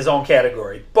is in his own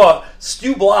category, but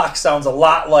Stu Block sounds a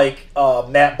lot like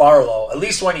Matt Barlow, at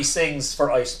least when he sings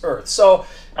for Iced Earth. So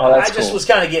I just was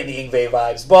kind of getting the Yngwie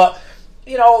vibes. But,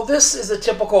 this is a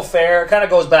typical fare. It kind of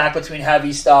goes back between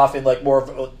heavy stuff and more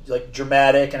of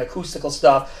dramatic and acoustical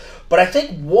stuff. But I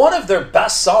think one of their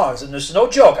best songs, and there's no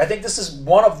joke, I think this is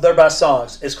one of their best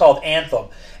songs, is called Anthem.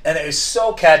 And it is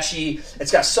so catchy.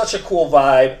 It's got such a cool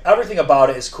vibe. Everything about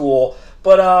it is cool.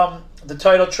 But the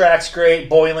title track's great,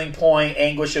 Boiling Point,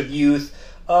 Anguish of Youth.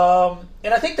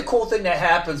 And I think the cool thing that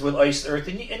happens with Iced Earth,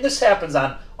 and this happens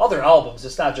on other albums,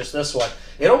 it's not just this one,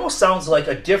 it almost sounds like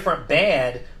a different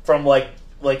band from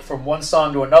from one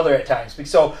song to another at times.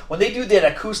 So when they do that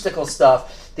acoustical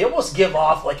stuff, they almost give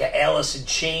off an Alice in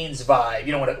Chains vibe.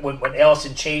 You know, when Alice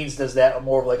in Chains does that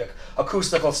more of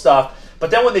acoustical stuff. But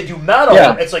then when they do metal,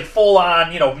 it's full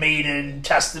on, Maiden,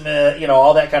 Testament,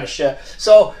 all that kind of shit.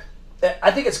 So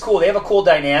I think it's cool. They have a cool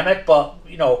dynamic, but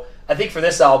I think for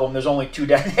this album there's only 2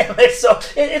 dynamics, so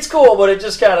it's cool. But it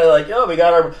just kind of we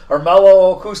got our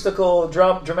mellow acoustical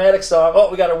dramatic song. Oh,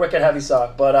 we got a wicked heavy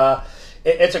song. But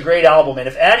it's a great album, and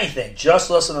if anything, just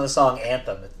listen to the song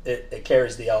Anthem. It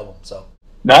carries the album. So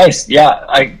nice. Yeah,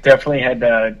 I definitely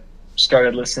had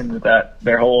started listening to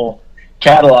their whole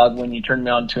catalog when you turned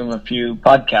me on to them a few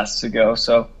podcasts ago.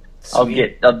 So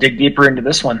Sweet. I'll dig deeper into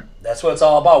this one. That's what it's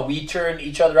all about. We turn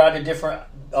each other on to different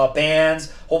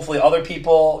bands. Hopefully other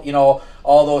people,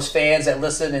 all those fans that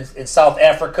listen in South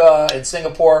Africa and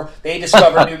Singapore, they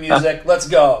discover new music. Let's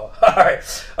go. All right.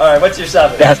 What's your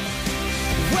 7? That's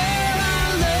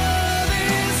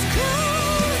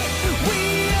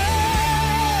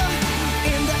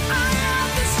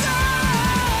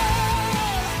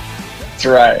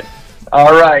right.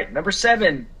 All right. Number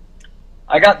 7.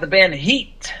 I got the band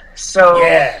Heat. So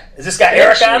yeah. Is this got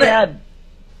Eric on it?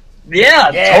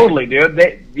 Yeah, totally, dude.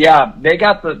 They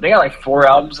got like 4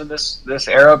 albums in this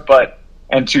era,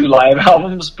 and 2 live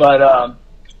albums, but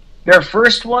their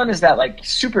first one is that like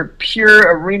super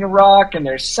pure arena rock, and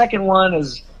their second one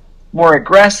is more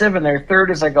aggressive, and their third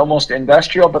is like almost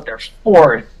industrial, but their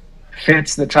fourth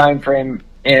fits the time frame,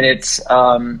 and it's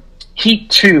Heat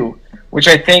 2, which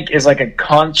I think is like a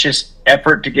conscious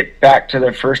effort to get back to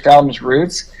their first album's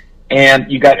roots.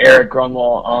 And you got Eric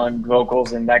Grunwald on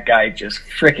vocals, and that guy just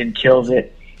freaking kills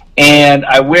it. And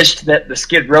I wished that the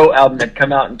Skid Row album had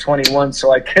come out in 21,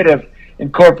 so I could have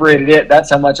incorporated it. That's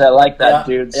how much I like that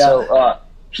dude. Yeah. So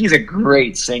he's a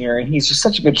great singer, and he's just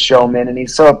such a good showman, and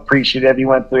he's so appreciative. He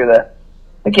went through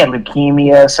he had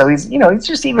leukemia, so he's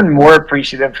just even more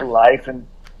appreciative for life, and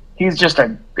he's just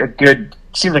a good,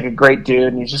 seems like a great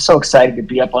dude, and he's just so excited to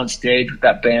be up on stage with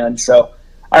that band. So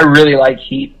I really like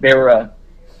Heat. They were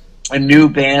a new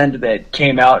band that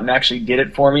came out and actually did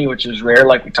it for me, which is rare,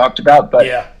 like we talked about. But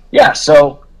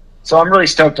so I'm really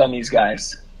stoked on these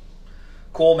guys.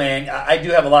 Cool, man. I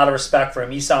do have a lot of respect for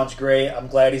him. He sounds great. I'm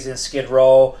glad he's in Skid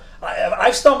Row.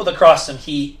 I've stumbled across some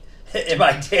Heat in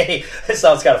my day. It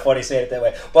sounds kind of funny saying it that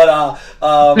way, but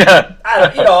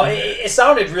it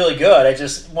sounded really good. I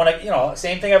just want to,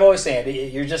 same thing I've always said.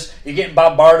 You're getting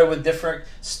bombarded with different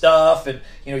stuff, and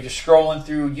you're scrolling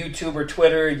through YouTube or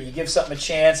Twitter, and you give something a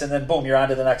chance, and then boom, you're on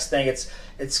to the next thing.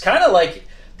 It's kind of like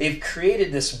they've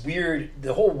created this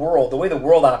the whole world, the way the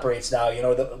world operates now,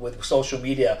 with social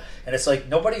media, and it's like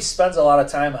nobody spends a lot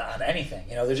of time on anything.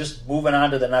 They're just moving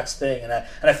on to the next thing, and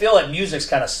I feel like music's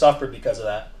kind of suffered because of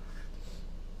that.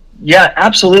 Yeah,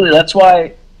 absolutely. That's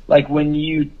why, like, when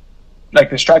you,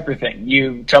 like the Stryper thing,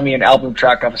 you tell me an album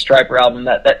track off a Stryper album,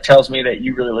 that tells me that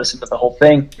you really listened to the whole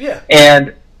thing. Yeah.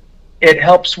 And it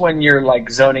helps when you're,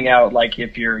 like, zoning out, like,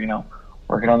 if you're,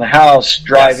 working on the house,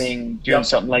 driving, doing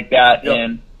something like that,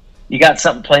 and you got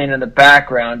something playing in the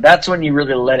background. That's when you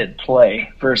really let it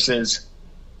play versus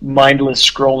mindless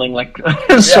scrolling like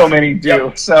so many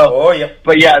do. So,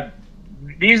 but yeah,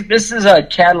 this is a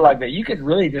catalog that you could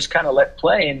really just kind of let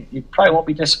play, and you probably won't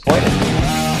be disappointed.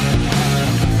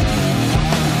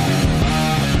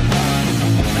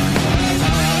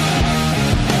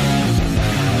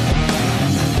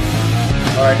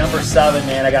 All right, number 7,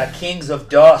 man. I got Kings of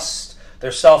Dust,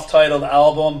 their self-titled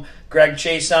album. Greg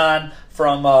Chason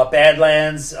from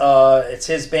Badlands. It's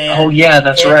his band. Oh, yeah,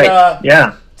 that's right.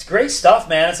 Yeah. It's great stuff,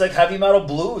 man. It's like heavy metal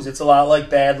blues. It's a lot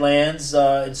like Badlands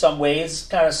in some ways,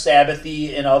 kind of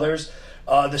Sabbathy in others.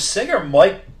 The singer,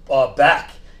 Mike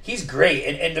Beck, he's great.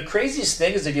 And the craziest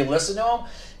thing is if you listen to him,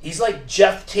 he's like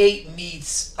Jeff Tate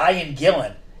meets Ian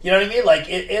Gillan. You know what I mean? Like,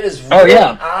 it is really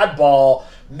an oddball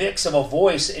mix of a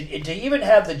voice. And to even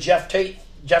have the Jeff Tate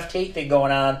thing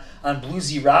going on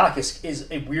bluesy rock is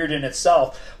weird in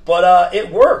itself. But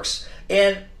it works.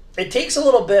 And it takes a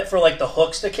little bit for like the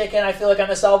hooks to kick in, I feel like, on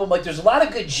this album. Like, there's a lot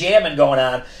of good jamming going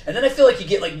on, and then I feel like you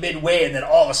get like midway, and then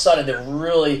all of a sudden they've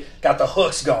really got the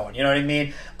hooks going. You know what I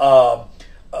mean?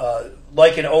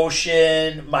 Like an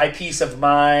Ocean, My Peace of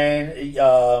Mind,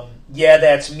 Yeah,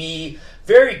 That's Me.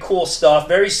 Very cool stuff.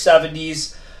 Very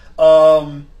 70s.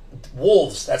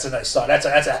 Wolves. That's a nice song.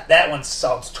 That one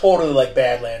sounds totally like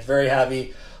Badlands. Very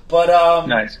heavy. But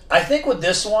nice. I think with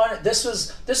this one, this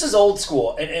is old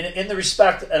school. And in the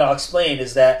respect, and I'll explain,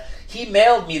 is that he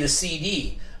mailed me the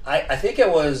CD. I think it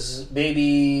was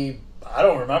maybe, I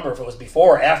don't remember if it was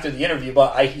before or after the interview,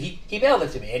 but he mailed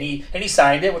it to me, and he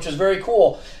signed it, which was very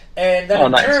cool. And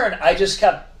then turn, I just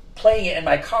kept playing it in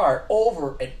my car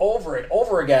over and over and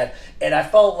over again, and I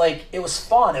felt like it was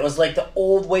fun. It was like the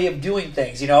old way of doing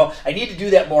ththings. I need to do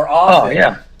that more often. Oh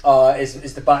yeah.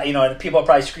 Is the and people are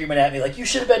probably screaming at me like, you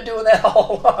should have been doing that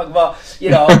all along. Well,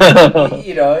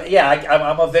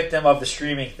 I'm a victim of the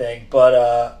streaming thing,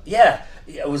 but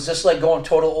it was just like going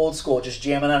total old school, just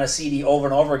jamming on a CD over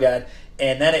and over again,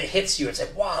 and then it hits you. It's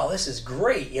like, wow, this is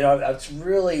great. It's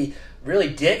really, really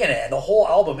digging it. And the whole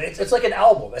album, it's like an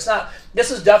album.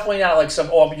 This is definitely not like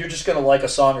you're just gonna like a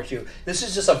song or two. This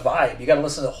is just a vibe. You got to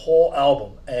listen to the whole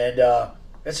album, and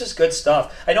it's just good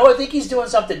stuff. I think he's doing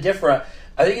something different.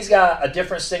 I think he's got a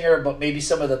different singer, but maybe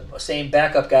some of the same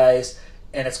backup guys,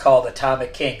 and it's called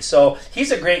Atomic King. So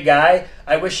he's a great guy.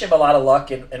 I wish him a lot of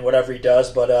luck in whatever he does,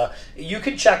 but you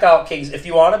can check out Kings. If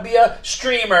you want to be a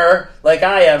streamer like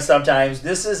I am sometimes,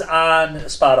 this is on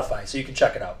Spotify, so you can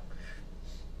check it out.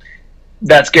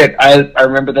 That's good. I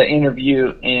remember the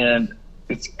interview, and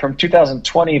it's from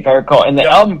 2020, if I recall, and the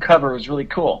album cover was really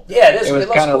cool. Yeah, it is. It was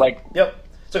kind of cool. like... Yep.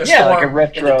 It's like a storm like a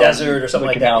retro in the desert or something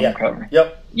like that. Album cover.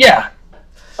 Yep. Yeah.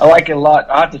 I like it a lot.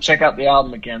 I'll have to check out the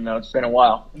album again, though. It's been a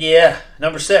while. Yeah.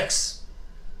 Number 6.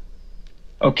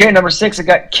 Okay, number 6, I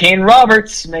got Kane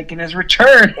Roberts making his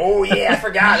return. Oh, yeah, I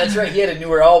forgot. That's right. He had a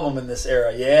newer album in this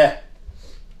era. Yeah.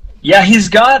 Yeah, he's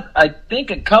got, I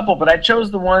think, a couple, but I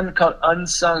chose the one called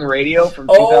Unsung Radio from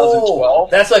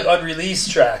 2012. That's like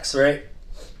unreleased tracks, right?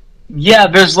 Yeah,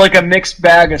 there's like a mixed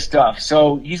bag of stuff.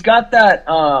 So he's got that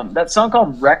that song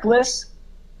called Reckless.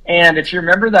 And if you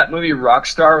remember that movie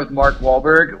Rockstar with Mark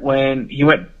Wahlberg, when he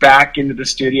went back into the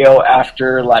studio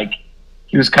after, like,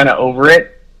 he was kind of over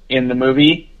it in the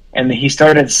movie, and he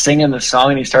started singing the song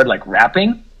and he started, like,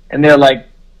 rapping. And they're like,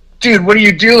 dude, what are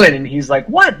you doing? And he's like,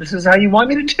 what? This is how you want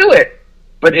me to do it.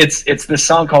 But it's this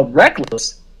song called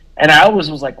Reckless. And I always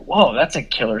was like, whoa, that's a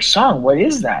killer song. What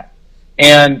is that?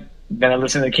 And then I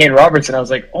listened to Kane Roberts and I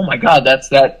was like, oh my God, that's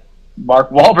that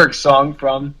Mark Wahlberg song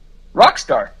from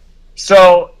Rockstar.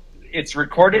 So it's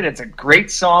recorded. It's a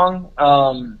great song.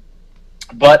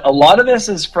 But a lot of this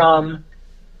is from,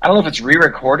 I don't know if it's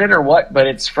re-recorded or what, but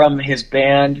it's from his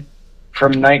band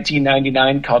from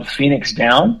 1999 called Phoenix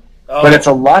Down. Oh. But it's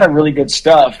a lot of really good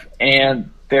stuff.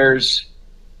 And this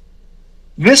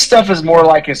stuff is more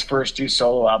like his first 2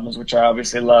 solo albums, which I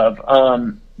obviously love.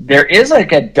 There is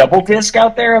like a double disc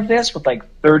out there of this with like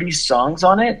 30 songs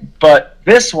on it. But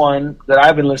this one that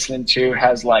I've been listening to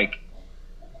has like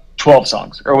 12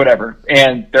 songs or whatever.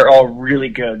 And they're all really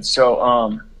good.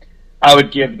 So I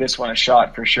would give this one a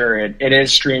shot for sure. It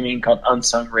is streaming, called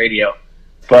Unsung Radio.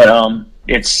 But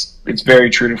it's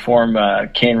very true to form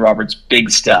Kane Roberts'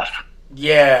 big stuff.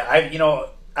 Yeah,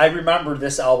 I remember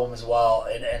this album as well,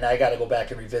 and I got to go back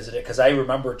and revisit it because I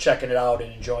remember checking it out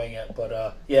and enjoying it.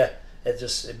 But yeah,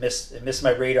 it missed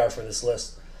my radar for this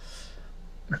list.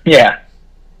 Yeah.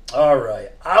 All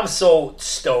right, I'm so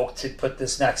stoked to put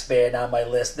this next band on my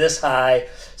list this high.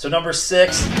 So number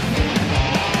 6.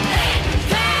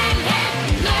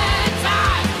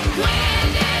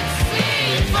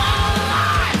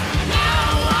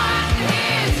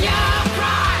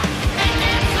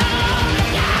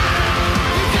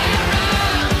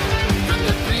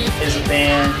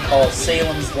 Band called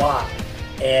Salem's Lot,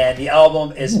 and the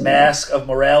album is Mask of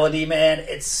Morality. Man,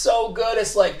 it's so good.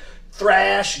 It's like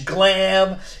thrash,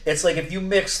 glam. It's like if you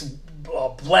mix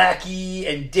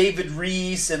Blackie and David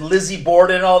Reese and Lizzie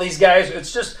Borden and all these guys,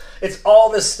 it's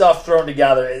all this stuff thrown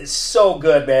together. It's so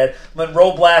good, man.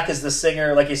 Monroe Black is the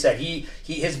singer. Like I said,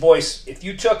 his voice, if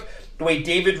you took the way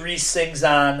David Reese sings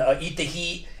on Eat the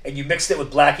Heat and you mixed it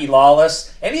with Blackie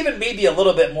Lawless, and even maybe a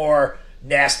little bit more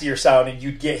nastier sounding,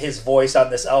 you'd get his voice on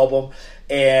this album.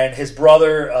 And his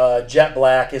brother Jet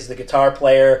Black is the guitar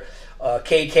player.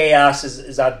 K Chaos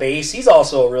is on bass. He's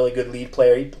also a really good lead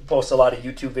player. He posts a lot of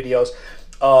YouTube videos.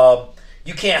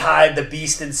 You Can't Hide the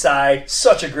Beast Inside,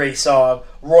 such a great song.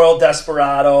 Royal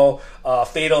Desperado,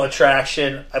 Fatal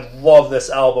Attraction. I love this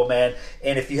album, man.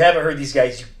 And if you haven't heard these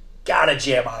guys, you gotta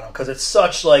jam on them because it's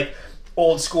such like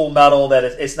old school metal that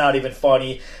it's not even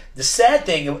funny. The sad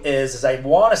thing is I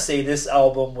want to say this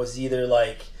album was either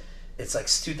like, it's like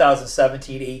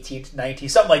 2017, 18, 19,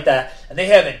 something like that, and they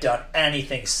haven't done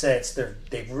anything since.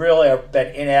 They've really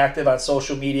been inactive on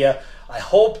social media. I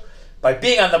hope by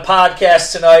being on the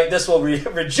podcast tonight, this will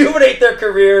rejuvenate their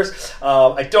careers.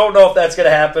 I don't know if that's going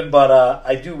to happen, but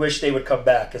I do wish they would come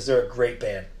back because they're a great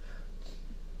band.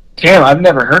 Damn, I've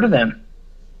never heard of them.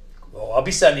 Well, I'll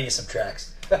be sending you some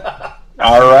tracks.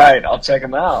 All right, I'll check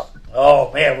them out.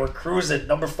 Oh, man, we're cruising.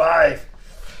 Number 5.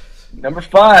 Number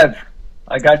 5,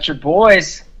 I got your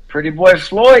boys, Pretty Boy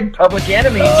Floyd, Public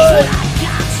Enemy.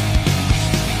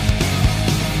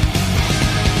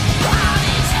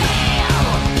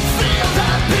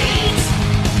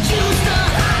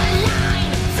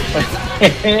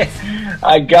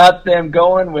 I got them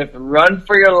going with Run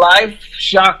for Your Life,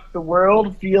 Shock the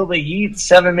World, Feel the Heat,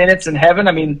 7 Minutes in Heaven.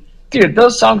 I mean, dude,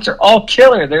 those songs are all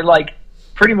killer. They're like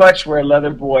pretty much where Leather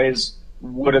Boys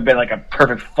would have been like a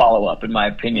perfect follow-up, in my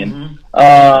opinion.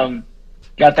 Mm-hmm.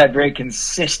 Got that very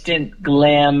consistent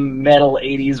glam metal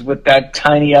 80s with that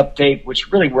tiny update,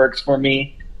 which really works for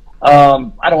me.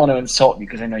 I don't want to insult you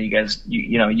because I know you guys,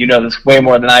 you know this way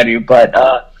more than I do,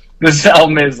 but this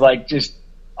album is like just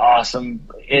awesome.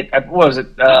 What was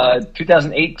it,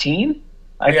 2018?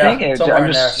 I think.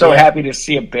 I'm just so happy to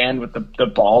see a band with the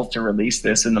balls to release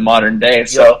this in the modern day.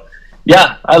 So,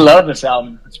 yeah, I love this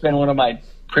album. It's been one of my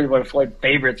Pretty Boy Floyd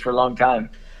favorites for a long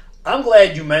time. I'm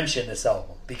glad you mentioned this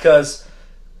album because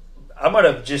I'm going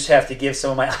to just have to give some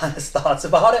of my honest thoughts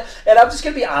about it. And I'm just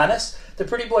going to be honest. The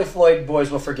Pretty Boy Floyd boys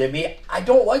will forgive me. I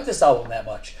don't like this album that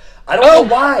much. I don't know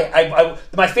why.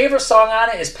 My favorite song on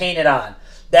it is Paint It On.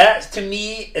 That, to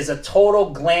me, is a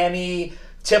total glammy,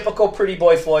 typical Pretty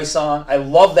Boy Floyd song. I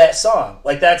love that song.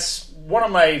 Like, that's one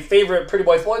of my favorite Pretty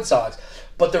Boy Floyd songs.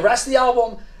 But the rest of the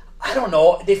album, I don't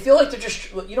know. They feel like they're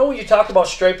just, when you talk about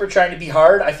Stryper trying to be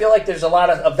hard, I feel like there's a lot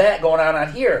of that going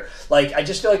on here. Like, I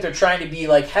just feel like they're trying to be,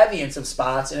 like, heavy in some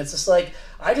spots, and it's just like,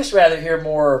 I just rather hear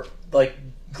more, like,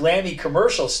 glammy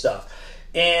commercial stuff.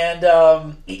 And,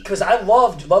 because I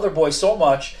loved Loverboy so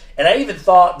much, and I even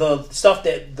thought the stuff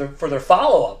for their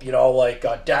follow-up,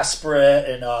 like Desperate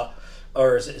and,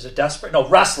 or is it Desperate? No,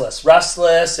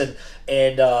 Restless,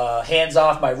 and Hands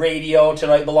Off My Radio,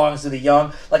 Tonight Belongs to the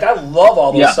Young. Like, I love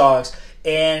all those songs.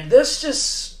 And this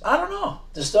just, I don't know,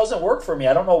 this doesn't work for me.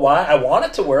 I don't know why. I want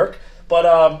it to work, but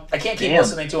I can't keep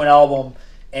listening to an album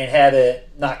and have it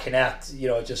not connect.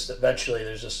 Just eventually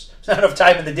there's just not enough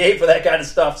time in the day for that kind of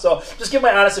stuff. So just give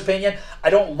my honest opinion. I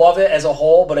don't love it as a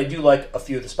whole, but I do like a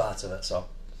few of the spots of it. So.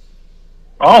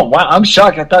 Oh, wow. I'm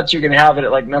shocked. I thought you were going to have it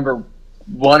at like number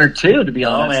 1 or 2, to be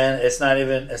honest. No, man, it's not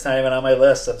even on my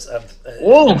list. It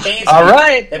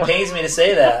pains me to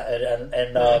say that,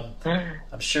 and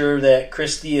I'm sure that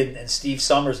Christy and Steve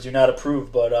Summers do not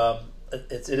approve, but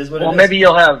it is what it is. Well, maybe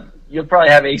you'll probably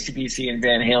have AC/DC and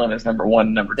Van Halen as number 1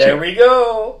 and number 2. There we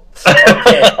go.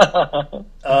 Okay,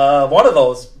 one of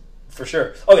those for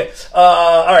sure. Okay,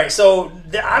 all right. So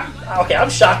I'm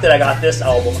shocked that I got this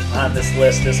album on this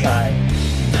list this high.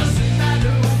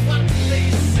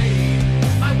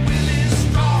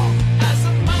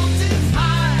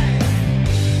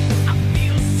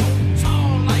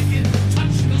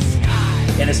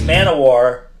 And it's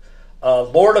Manowar,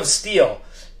 Lord of Steel.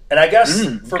 And I guess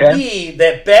for me,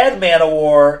 that bad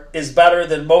Manowar is better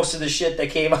than most of the shit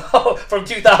that came out from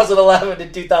 2011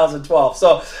 to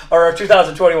 2012. Or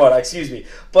 2021, excuse me.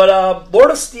 But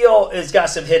Lord of Steel has got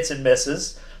some hits and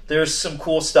misses. There's some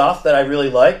cool stuff that I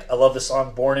really like. I love the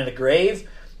song Born in a Grave.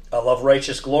 I love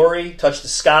Righteous Glory, Touch the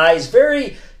Skies.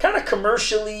 Very kind of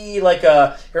commercially,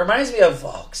 it reminds me of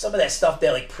some of that stuff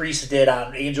that like Priest did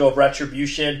on Angel of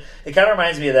Retribution. It kind of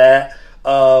reminds me of that.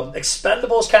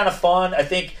 Expendables kind of fun. I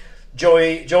think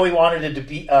Joey wanted it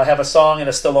to have a song in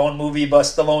a Stallone movie, but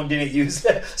Stallone didn't use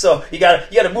it. So you got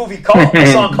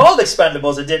a song called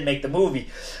Expendables. It didn't make the movie.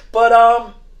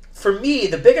 But for me,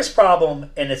 the biggest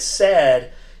problem, and it's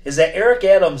sad, is that Eric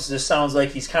Adams just sounds like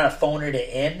he's kind of phoning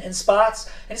it in spots.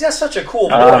 And he's got such a cool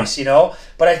voice,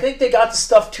 But I think they got the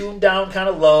stuff tuned down kind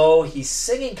of low. He's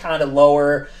singing kind of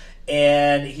lower.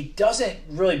 And he doesn't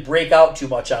really break out too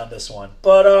much on this one.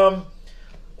 But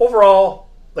overall,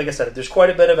 like I said, there's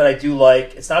quite a bit of it I do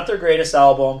like. It's not their greatest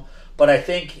album. But I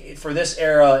think for this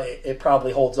era, it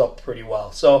probably holds up pretty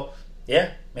well. So,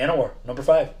 yeah, Manowar, number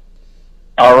 5.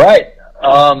 All right.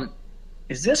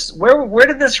 Is this where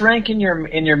did this rank in your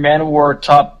Manowar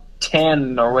top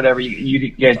 10 or whatever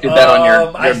you guys did that on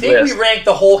your I think list? we ranked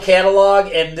the whole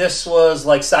catalog, and this was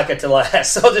like second to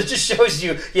last. So this just shows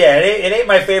you, it ain't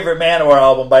my favorite Manowar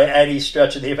album by any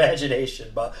stretch of the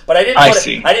imagination. But I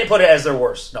didn't put it as their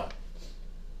worst. No.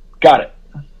 Got it.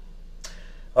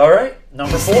 All right,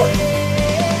 number 4.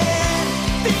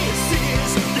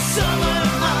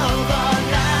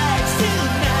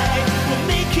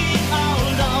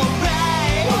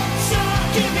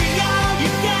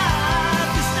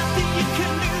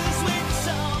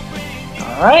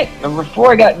 All right, number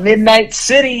 4, I got Midnight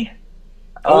City.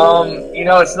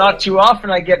 It's not too often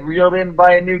I get reeled in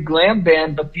by a new glam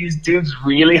band, but these dudes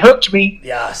really hooked me.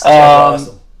 Yes,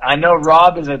 awesome. I know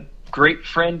Rob is a great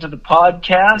friend to the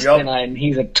podcast, and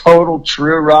he's a total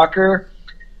true rocker.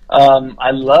 I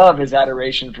love his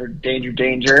adoration for Danger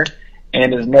Danger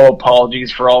and his no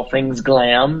apologies for all things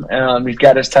glam. He's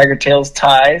got his Tiger Tails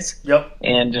ties,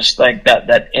 and just like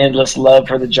that endless love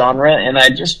for the genre. And I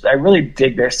really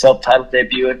dig their self-titled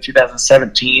debut in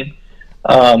 2017.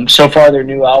 So far, their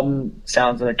new album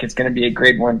sounds like it's going to be a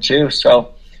great one too.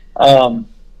 So,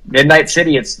 Midnight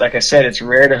City, it's like I said, it's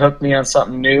rare to hook me on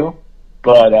something new,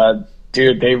 but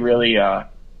dude, they really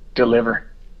deliver.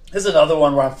 This is another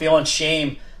one where I'm feeling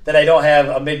shame that I don't have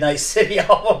a Midnight City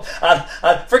album.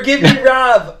 Forgive me,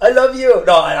 Rob. I love you.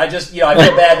 No, I just, I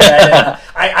feel bad that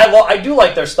I do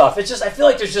like their stuff. It's just, I feel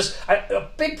like there's just a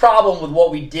big problem with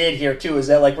what we did here too, is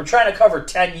that like we're trying to cover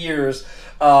 10 years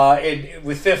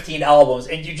with 15 albums,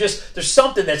 and there's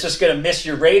something that's just going to miss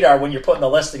your radar when you're putting the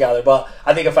list together. But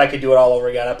I think if I could do it all over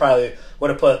again, I probably would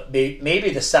have put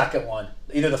maybe the second one,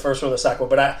 either the first one or the second one.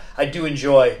 But I do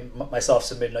enjoy myself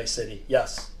some Midnight City.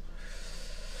 Yes.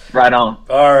 Right on.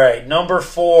 All right, number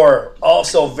 4.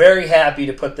 Also very happy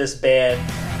to put this band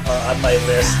on my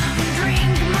list.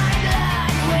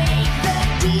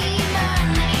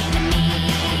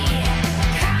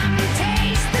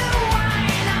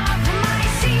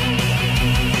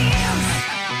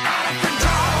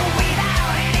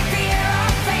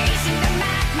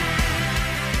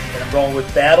 And I'm going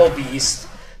with Battle Beast.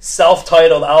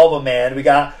 self-titled album, man. We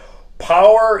got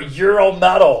power Euro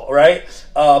metal, right?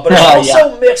 But it's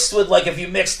also mixed with, like, if you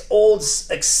mixed old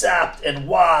Accept and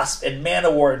Wasp and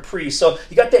Manowar and Priest. So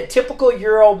you got that typical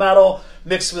Euro metal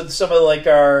mixed with some of, like,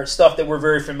 our stuff that we're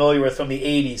very familiar with from the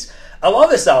 80s. I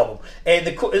love this album. And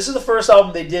this is the first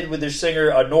album they did with their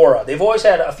singer, Nora. They've always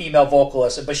had a female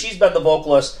vocalist, but she's been the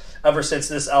vocalist ever since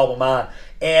this album on.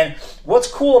 And what's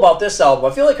cool about this album,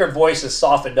 I feel like her voice is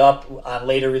softened up on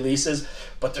later releases,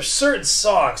 but there's certain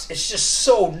songs, it's just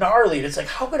so gnarly. And it's like,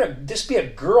 how could this be a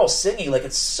girl singing? Like,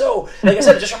 it's so, like I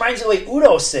said, it just reminds me of the way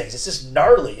Udo sings. It's just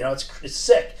gnarly, you know, it's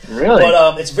sick. Really?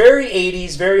 But it's very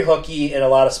 80s, very hooky in a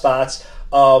lot of spots.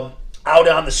 Out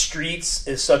on the Streets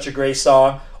is such a great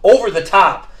song. Over the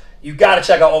Top. You got to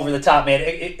check out Over the Top, man.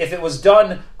 If it was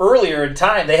done earlier in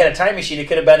time, they had a time machine, it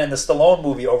could have been in the Stallone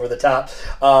movie Over the Top.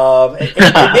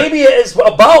 And maybe it is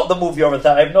about the movie Over the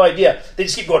Top. I have no idea. They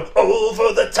just keep going,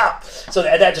 Over the Top. So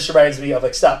that just reminds me of,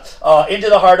 like, stuff. Into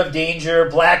the Heart of Danger,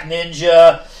 Black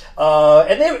Ninja.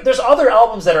 And there's other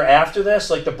albums that are after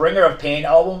this, like the Bringer of Pain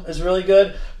album is really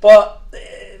good. But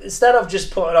instead of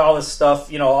just putting all this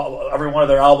stuff, you know, every one of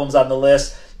their albums on the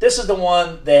list, this is the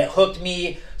one that hooked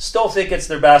me. Still think it's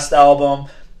their best album.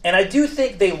 And I do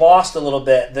think they lost a little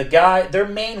bit. The guy, their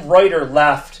main writer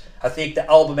left, I think, the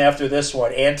album after this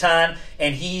one, Anton.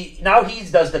 And he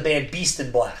does the band Beast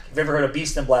in Black. Have you ever heard of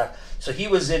Beast in Black? So he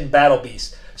was in Battle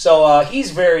Beast. So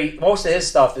most of his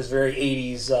stuff is very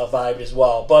 80s vibe as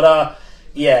well. But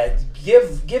yeah,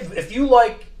 if you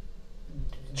like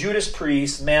Judas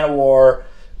Priest, Manowar,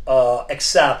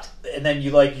 Accept, and then you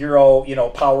like Euro, you know,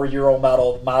 power Euro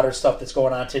metal, modern stuff that's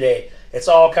going on today. It's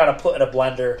all kind of put in a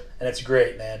blender, and it's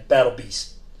great, man. Battle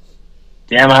Beast.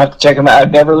 Damn, I have to check him out.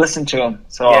 I've never listened to him,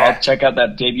 so I'll check out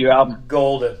that debut album.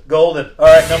 Golden. All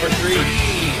right, number 3.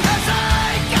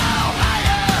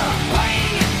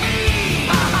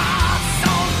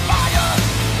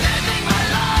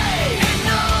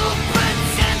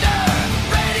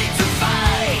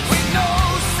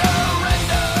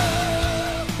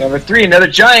 Number 3, another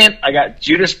giant. I got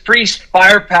Judas Priest,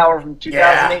 Firepower from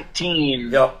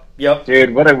 2018. Yep.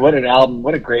 Dude, what an album!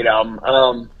 What a great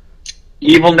album.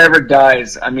 Evil Never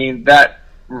Dies. I mean, that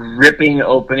ripping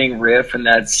opening riff and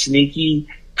that sneaky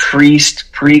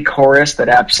Priest pre-chorus that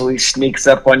absolutely sneaks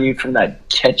up on you from that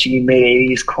catchy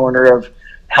mid-80s corner of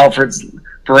Halford's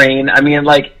brain. I mean,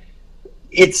 like,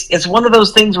 it's one of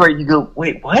those things where you go,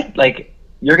 wait, what? Like,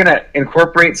 you're gonna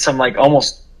incorporate some, like,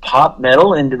 almost pop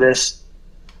metal into this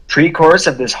pre-chorus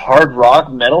of this hard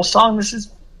rock metal song? This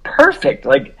is perfect.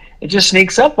 Like, it just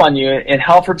sneaks up on you, and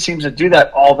Halford seems to do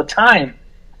that all the time.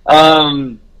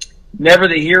 Never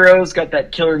the Heroes got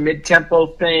that killer mid-tempo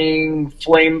thing.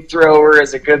 Flamethrower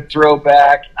is a good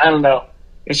throwback. I don't know.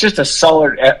 It's just a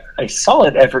solid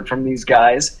effort from these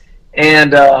guys.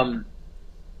 And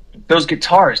those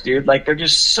guitars, dude, like, they're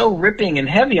just so ripping and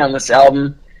heavy on this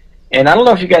album. And I don't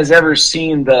know if you guys ever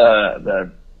seen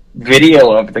the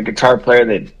video of the guitar player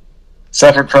that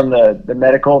suffered from the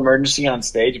medical emergency on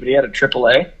stage, but he had a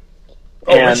AAA.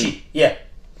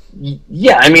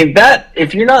 Yeah, I mean, that,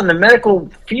 if you're not in the medical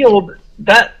field,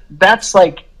 that's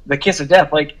like the kiss of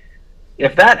death. Like,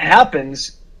 if that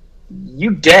happens,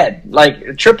 you dead. Like,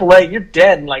 AAA, you're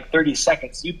dead in like 30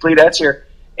 seconds. You bleed, that's your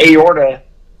aorta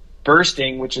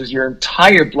bursting, which is your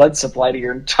entire blood supply to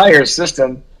your entire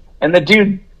system. And the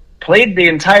dude played the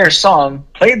entire song,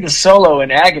 played the solo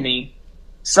in agony,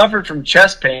 suffered from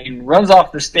chest pain, runs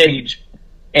off the stage,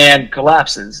 and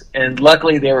collapses. And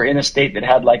luckily they were in a state that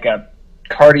had like a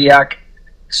cardiac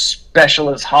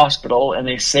specialist hospital, and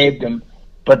they saved him.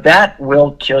 But that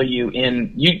will kill you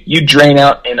you drain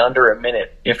out in under a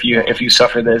minute if you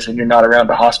suffer this and you're not around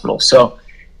a hospital. So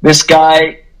this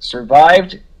guy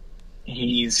survived.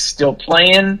 He's still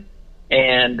playing,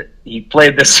 and he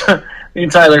played this the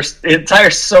entire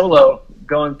solo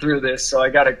going through this. So I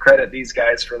got to credit these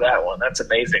guys for that one. That's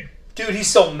amazing. Dude, he's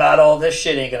so metal. This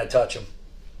shit ain't gonna touch him.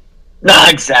 Nah,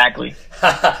 exactly.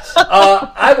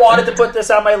 I wanted to put this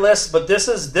on my list, but this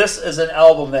is an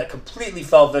album that completely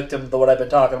fell victim to what I've been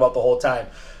talking about the whole time.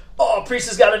 Oh, Priest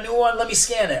has got a new one. Let me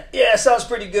scan it. Yeah, it sounds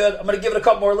pretty good. I'm going to give it a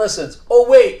couple more listens. Oh,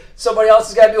 wait, somebody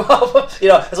else has got a new album. You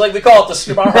know, it's like we call it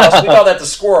we call that the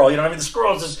squirrel. You know what I mean? The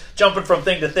squirrel's just jumping from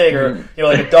thing to thing, or, you know,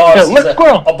 like a dog sees a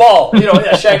ball. You know,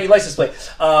 yeah, shiny license plate.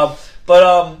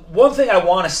 But one thing I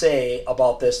want to say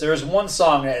about this, there is one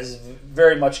song that is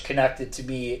very much connected to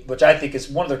me, which I think is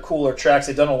one of their cooler tracks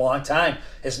they've done in a long time,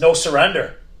 is No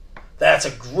Surrender. That's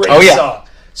a great song.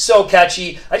 So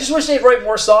catchy. I just wish they'd write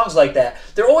more songs like that.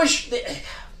 They're always...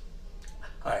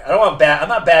 all right, I'm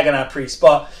not bagging on Priest,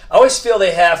 but I always feel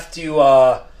they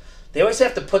always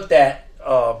have to put that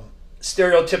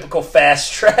stereotypical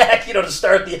fast track, to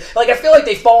start the... Like, I feel like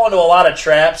they fall into a lot of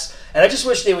traps, and I just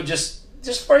wish they would just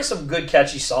write some good,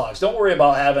 catchy songs. Don't worry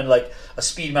about having, like, a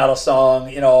speed metal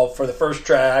song, for the first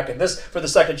track, and this for the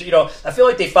second, I feel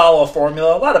like they follow a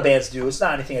formula. A lot of bands do. It's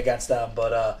not anything against them,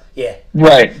 but, yeah.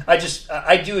 Right.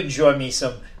 I do enjoy me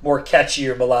some more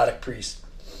catchier melodic Priest.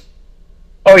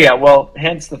 Oh, yeah, well,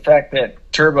 hence the fact that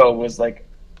Turbo was, like,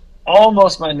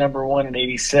 almost my number one in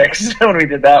 '86 when we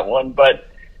did that one, but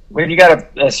when you got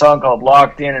a song called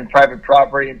Locked In and Private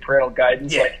Property and Parental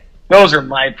Guidance, Yeah. like, those are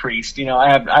my Priest.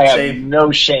 I have Same.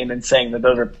 no shame in saying that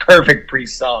those are perfect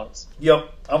Priest songs. Yep,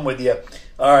 I'm with you.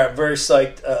 All right, I'm very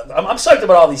psyched. I'm psyched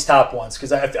about all these top ones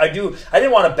because I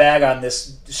didn't want to bag on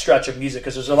this stretch of music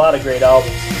because there's a lot of great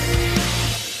albums.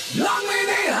 Long may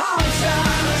they haunt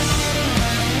us.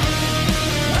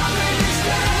 Long may they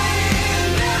stay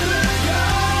and never go.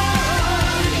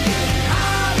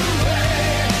 Hide away,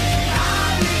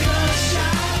 hide in the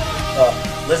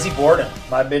shadows. Lizzie Borden,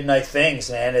 My Midnight Things,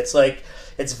 man. It's like,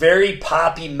 it's very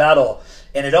poppy metal,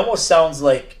 and it almost sounds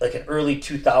like an early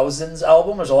 2000s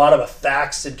album. There's a lot of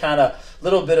effects and kind of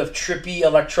little bit of trippy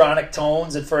electronic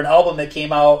tones, and for an album that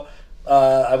came out,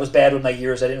 I was bad with my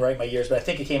years. I didn't write my years, but I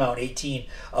think it came out in 18.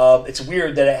 It's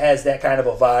weird that it has that kind of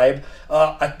a vibe.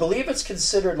 I believe it's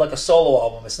considered like a solo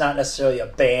album. It's not necessarily a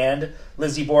band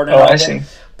Lizzie Borden album. I see.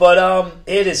 But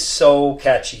it is so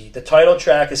catchy. The title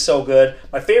track is so good.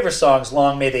 My favorite song is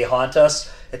Long May They Haunt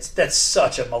Us. That's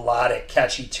such a melodic,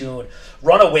 catchy tune.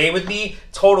 Run Away With Me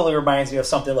totally reminds me of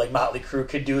something like Motley Crue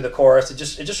could do, the chorus. It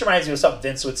just reminds me of something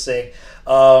Vince would sing.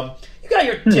 You got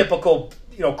your typical,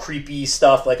 creepy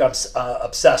stuff like I'm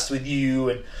Obsessed With You,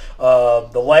 and I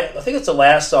think it's the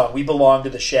last song, We Belong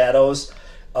to the Shadows.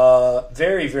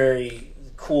 Very, very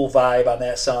cool vibe on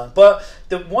that song. But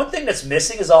the one thing that's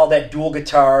missing is all that dual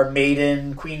guitar,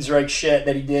 Maiden, Queensryche shit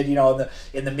that he did, in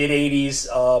the mid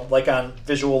 '80s, like on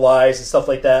Visualize and stuff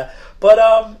like that. But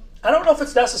I don't know if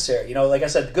it's necessary. Like I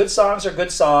said, good songs are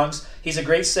good songs. He's a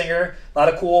great singer, a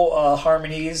lot of cool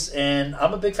harmonies, and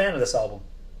I'm a big fan of this album.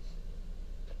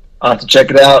 I'll have to check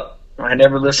it out. I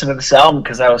never listened to this album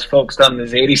because I was focused on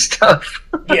this '80s stuff.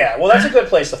 Yeah, well, that's a good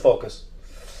place to focus.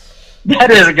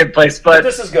 That is a good place, but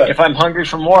this is good. If I'm hungry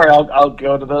for more, I'll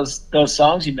go to those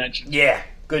songs you mentioned. Yeah,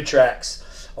 good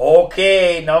tracks.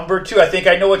 Okay, number 2. I think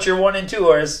I know what your 1 and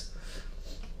 2 is.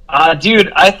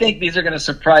 Dude, I think these are going to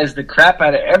surprise the crap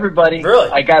out of everybody.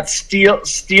 Really? I got Steel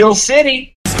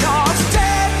City. Cause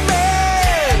dead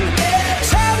men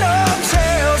tell no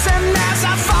tales, and as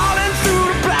I'm falling through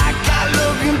the black, I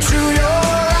look into your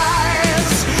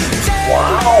eyes. Dead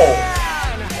Wow.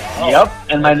 Yep,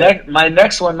 and my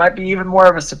next one might be even more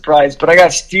of a surprise, but I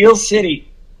got Steel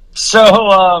City.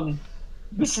 So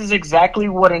this is exactly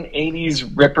what an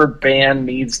 '80s Ripper band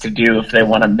needs to do if they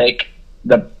want to make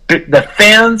the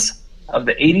fans of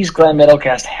the '80s Glam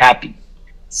Metalcast happy.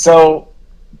 So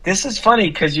this is funny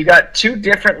because you got 2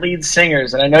 different lead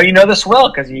singers, and I know you know this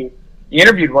well because you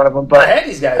interviewed one of them. But I had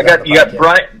these guys. you got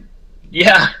Brian.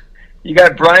 Yeah, you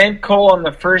got Brian Cole on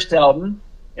the first album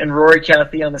and Rory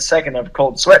Cathy on the second of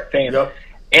Cold Sweat fame. Yep.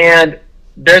 And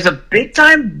there's a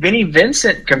big-time Vinnie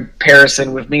Vincent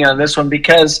comparison with me on this one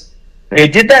because they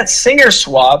did that singer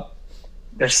swap.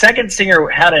 The second singer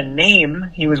had a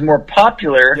name. He was more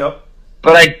popular. Yep.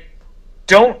 But I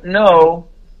don't know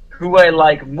who I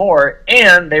like more.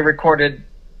 And they recorded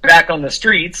Back on the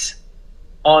Streets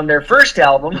on their first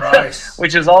album, Nice.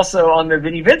 which is also on the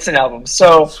Vinnie Vincent album.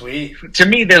 So Sweet. to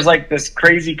me, there's like this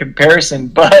crazy comparison,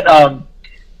 but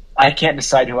I can't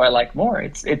decide who I like more.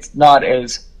 It's not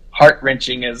as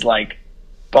heart-wrenching as like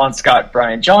Bon Scott,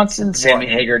 Brian Johnson, Sammy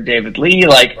Right. Hagar, David Lee.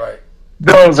 Like Right.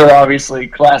 those are obviously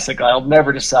classic. I'll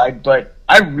never decide, but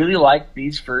I really like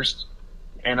these first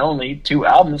and only 2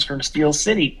 albums from Steel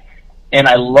City. And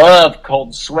I love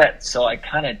Cold Sweat, so I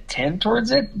kind of tend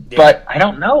towards it. Yeah. But I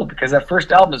don't know, because that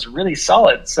first album is really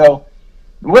solid. So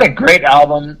what a great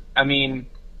album. I mean,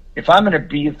 if I'm going to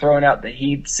be throwing out the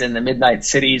Heats and the Midnight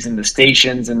Cities and the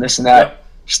Stations and this and that, Yep.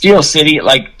 Steel City,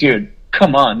 like, dude,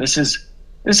 come on. This is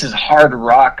hard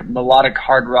rock, melodic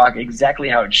hard rock, exactly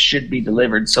how it should be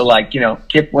delivered. So, like,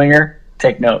 Kip Winger,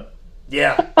 take note.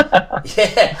 Yeah.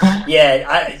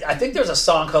 Yeah. I think there's a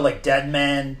song called like Dead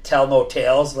Men Tell No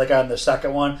Tales, like on the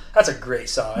second one. That's a great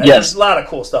song. And Yes. There's a lot of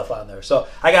cool stuff on there. So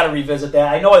I got to revisit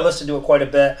that. I know I listened to it quite a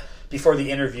bit before the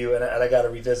interview, and I got to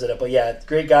revisit it. But yeah,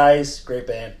 great guys, great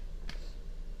band.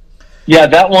 Yeah,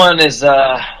 that one is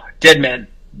Dead Man,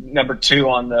 number 2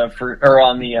 on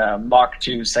the Mach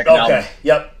 2 second album. Okay.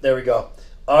 Yep. There we go.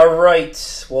 All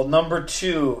right. Well, number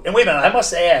 2. And wait a minute. I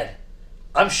must add,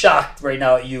 I'm shocked right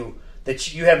now at you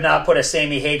that you have not put a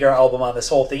Sammy Hagar album on this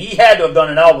whole thing. He had to have done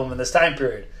an album in this time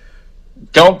period.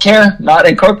 Don't care. Not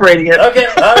incorporating it. Okay,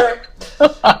 all right.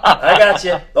 I got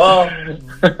you. Well,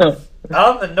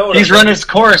 on the note, He's run his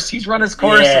course. He's run his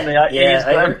course in the 80's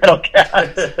Glam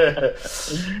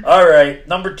Metalcast. All right,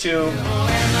 number 2.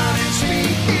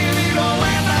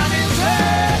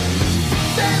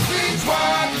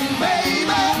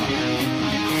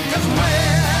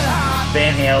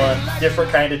 Van Halen,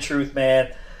 Different Kind of Truth,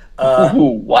 man.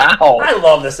 Ooh, wow! I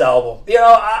love this album. You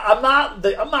know, I'm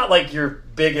not like your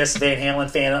biggest Van Halen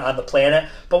fan on the planet,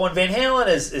 but when Van Halen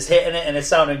is hitting it and it's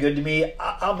sounding good to me,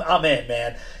 I'm in,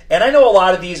 man. And I know a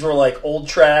lot of these were like old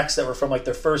tracks that were from like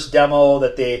their first demo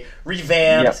that they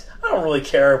revamped. Yep. I don't really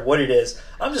care what it is.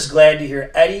 I'm just glad to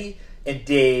hear Eddie and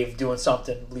Dave doing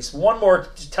something at least one more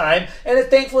time, and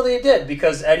thankfully they did,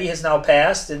 because Eddie has now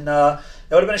passed, and it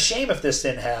would have been a shame if this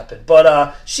didn't happen.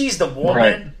 But She's the Woman,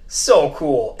 right. So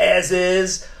cool. As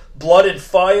Is, Blood and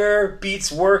Fire,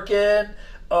 Beats Working.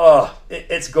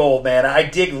 It's gold, man. I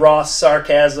dig Ross'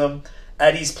 sarcasm.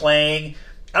 Eddie's playing.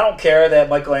 I don't care that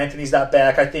Michael Anthony's not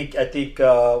back. I think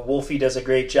Wolfie does a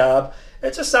great job.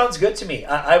 It just sounds good to me.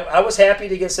 I was happy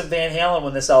to get some Van Halen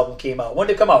when this album came out. When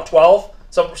did it come out? 12?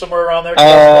 Somewhere around there?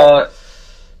 12?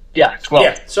 Yeah, 12.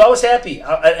 Yeah, so I was happy,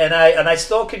 and I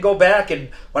still could go back, and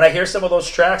when I hear some of those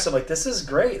tracks, I'm like, this is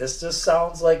great. This just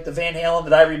sounds like the Van Halen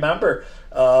that I remember.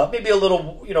 Maybe a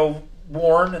little,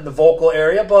 worn in the vocal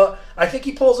area, but I think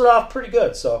he pulls it off pretty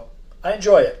good. So I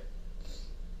enjoy it.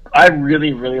 I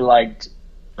really, really liked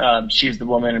 "She's the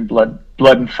Woman" and "Blood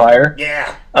and Fire."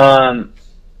 Yeah. I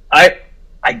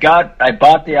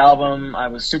bought the album. I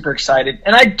was super excited,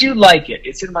 and I do like it.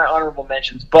 It's in my honorable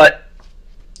mentions, but.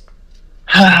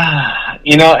 I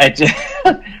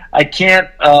can't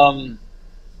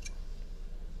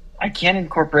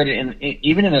incorporate it in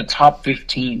even in a top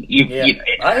 15.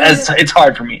 It's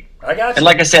hard for me. I got you. And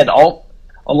like I said, a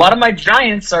lot of my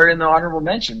Giants are in the honorable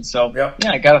mentions. So yeah,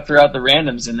 I got to throw out the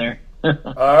randoms in there.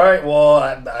 All right. Well,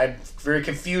 I'm very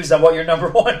confused on what your number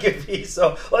 1 could be.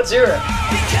 So let's hear it.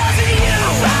 Because of you,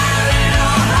 violent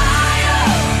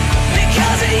Ohio.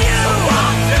 Because of you,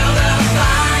 walk through the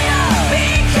fire.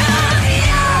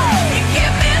 Because you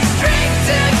give me strength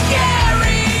to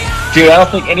carry on. Dude, I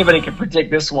don't think anybody can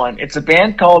predict this one. It's a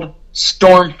band called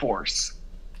Storm Force.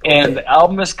 And the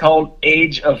album is called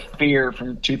Age of Fear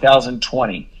from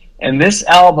 2020. And this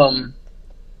album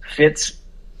fits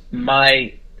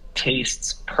my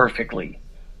tastes perfectly.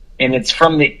 And it's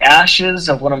from the ashes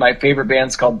of one of my favorite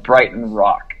bands called Brighton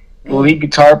Rock. The lead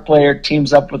guitar player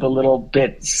teams up with a little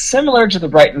bit similar to the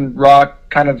Brighton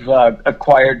Rock kind of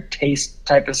acquired taste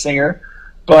type of singer.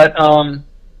 But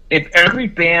if every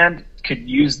band could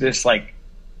use this like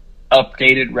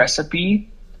updated recipe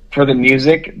for the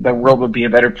music, the world would be a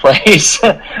better place.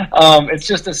 It's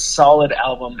just a solid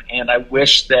album, and I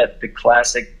wish that the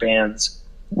classic bands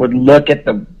would look at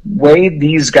the way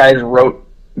these guys wrote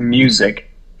music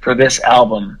for this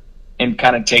album and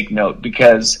kind of take note,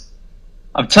 because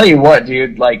I'll tell you what,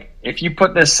 dude, like if you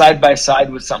put this side by side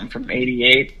with something from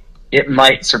 '88, it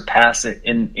might surpass it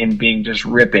in being just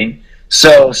ripping.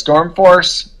 So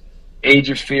Stormforce, Age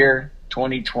of Fear,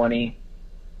 2020,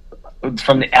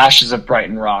 from the ashes of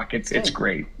Brighton Rock. It's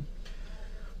great.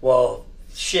 Well,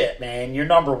 shit, man. You're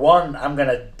number 1. I'm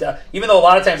going to... even though a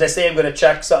lot of times I say I'm going to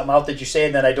check something out that you say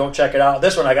and then I don't check it out.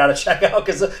 This one I got to check out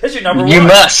because it's your number 1. You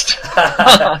must.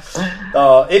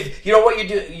 If you know what you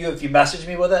do, if you message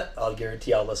me with it, I'll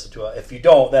guarantee I'll listen to it. If you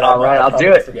don't, then I'll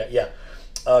do it. Forget. Yeah.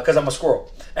 Because I'm a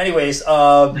squirrel. Anyways,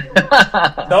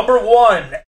 number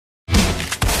 1...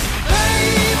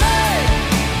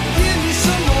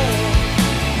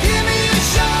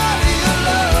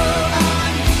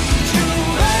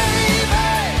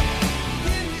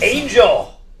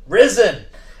 Angel, Risen.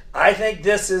 I think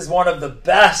this is one of the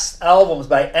best albums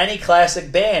by any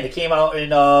classic band. It came out in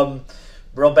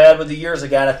real bad with the years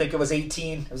again. I think it was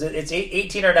 18. It's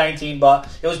 18 or 19, but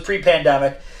it was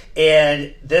pre-pandemic.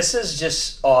 And this is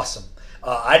just awesome.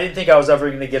 I didn't think I was ever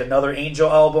going to get another Angel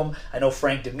album. I know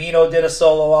Frank Domino did a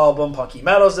solo album. Punky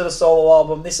Meadows did a solo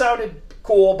album. They sounded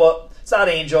cool, but it's not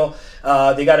Angel.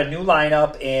 They got a new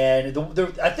lineup, and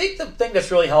I think the thing that's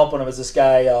really helping them is this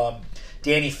guy,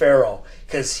 Danny Farrow,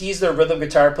 because he's their rhythm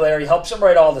guitar player. He helps them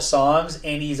write all the songs,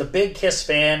 and he's a big Kiss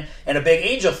fan and a big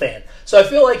Angel fan. So I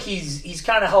feel like he's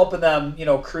kind of helping them,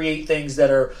 create things that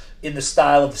are in the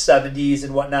style of the 70s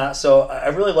and whatnot. So I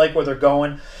really like where they're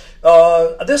going.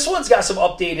 This one's got some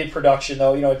updated production,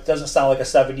 though. You know, it doesn't sound like a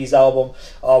 70s album.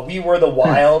 We Were the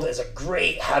Wild is a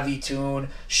great heavy tune.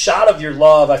 Shot of Your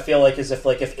Love, I feel like, is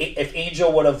if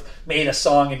Angel would have made a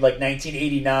song in like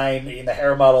 1989 in the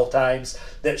hair metal times,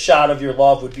 that Shot of Your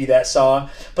Love would be that song.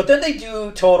 But then they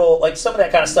do total, like some of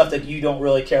that kind of stuff that you don't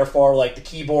really care for, like the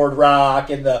keyboard rock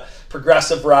and the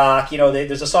progressive rock. You know,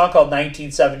 there's a song called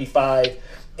 1975,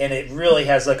 and it really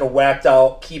has like a whacked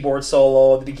out keyboard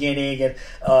solo at the beginning, and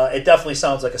it definitely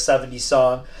sounds like a 70s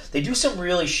song. They do some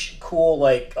really cool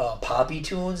like poppy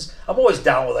tunes. I'm always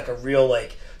down with like a real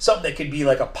like something that could be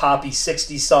like a poppy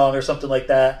 60s song or something like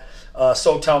that.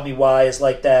 So Tell Me Why is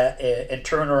like that, and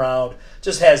Turn Around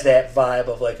just has that vibe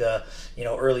of like a, you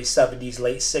know, early 70s,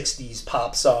 late 60s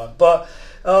pop song. But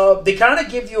they kind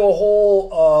of give you a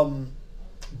whole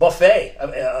buffet,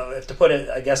 if to put it,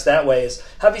 I guess that way, is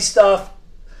heavy stuff,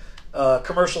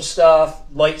 commercial stuff,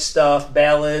 light stuff,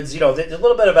 ballads, you know, a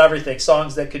little bit of everything.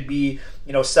 Songs that could be,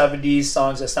 you know, 70s,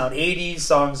 songs that sound 80s,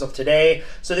 songs of today.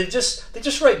 So they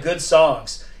just write good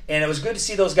songs. And it was good to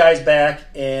see those guys back,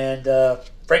 and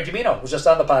Frank Domino was just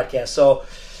on the podcast. So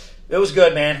it was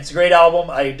good, man. It's a great album.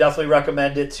 I definitely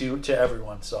recommend it to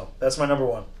everyone. So that's my number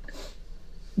one.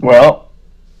 Well,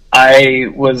 I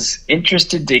was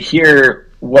interested to hear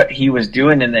what he was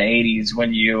doing in the 80s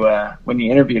when you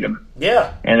interviewed him.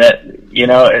 Yeah. And that, you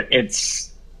know,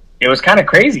 it was kind of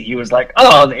crazy. He was like,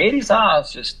 "Oh, the 80s,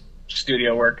 it's just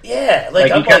studio work." Yeah,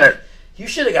 like I'm like, you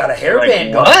should have got a hair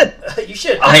band going. What? You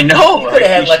should. I know. You could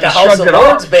have had like a House of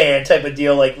Lords band type of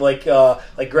deal, like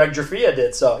Greg Jafria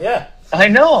did. So yeah. I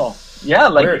know. Yeah,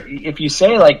 like weird. If you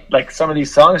say like some of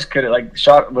these songs could have like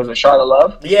Shot of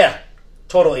Love? Yeah.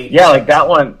 Total 80s. Yeah, like that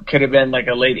one could have been like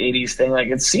a late 80s thing. Like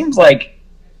it seems like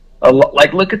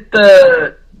like look at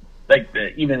the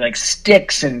even like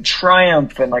Styx and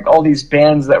Triumph and like all these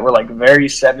bands that were like very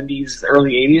 70s,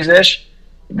 early 80s ish.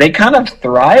 They kind of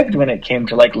thrived when it came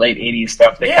to like late 80s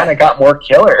stuff. They kind of got more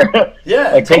killer.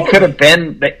 Yeah, like totally. they could have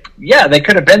been. They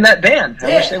could have been that band. I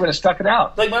wish they would have stuck it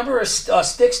out. Like remember,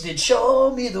 Styx did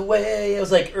 "Show Me the Way." It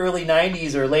was like early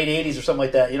 90s or late 80s or something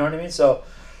like that. You know what I mean? So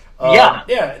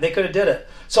yeah, they could have did it.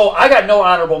 So I got no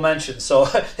honorable mentions. So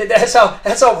that's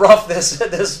how rough this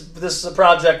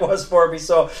project was for me.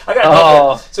 So I got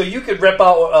nothing. So you could rip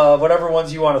out whatever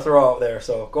ones you want to throw out there.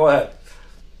 So go ahead.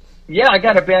 Yeah, I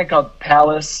got a band called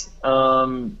Palace.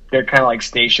 They're kind of like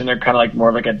Station. They're kind of like more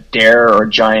of like a Dare or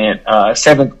Giant.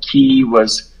 Seventh Key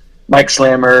was Mike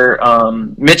Slammer,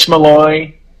 Mitch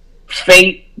Malloy,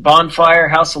 Fate, Bonfire,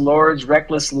 House of Lords,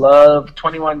 Reckless Love,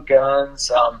 21 Guns,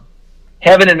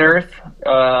 Heaven and Earth.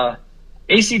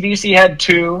 AC/DC had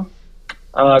two,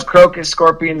 Crocus,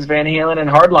 Scorpions, Van Halen, and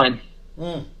Hardline.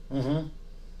 Mm-hmm.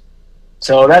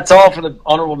 So that's all for the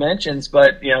honorable mentions,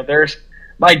 but you know, there's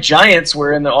my Giants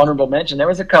were in the honorable mention. There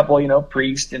was a couple, you know,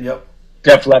 Priest and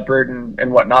Def Leppard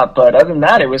and whatnot, but other than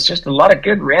that, it was just a lot of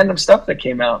good random stuff that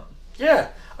came out. Yeah,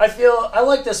 I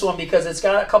like this one because it's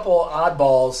got a couple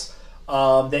oddballs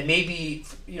that maybe,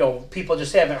 you know, people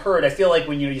just haven't heard. I feel like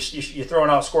when you're throwing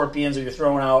out Scorpions or you're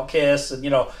throwing out Kiss, and you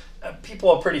know,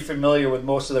 people are pretty familiar with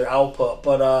most of their output,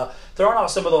 but throwing out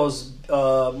some of those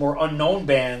more unknown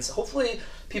bands, hopefully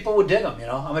people would dig them. You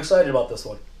know, I'm excited about this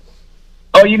one.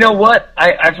 Oh, you know what?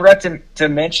 I forgot to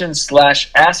mention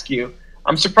 / ask you.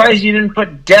 I'm surprised you didn't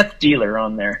put Death Dealer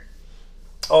on there.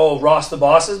 Oh, Ross the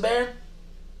Boss's band?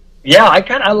 Yeah,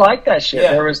 I like that shit.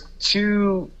 Yeah. There was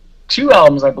two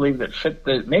albums, I believe, that fit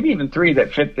maybe even three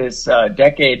that fit this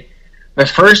decade. The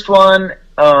first one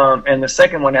and the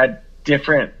second one had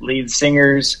different lead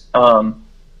singers.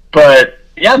 But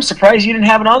yeah, I'm surprised you didn't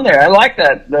have it on there. I like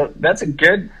that. That's a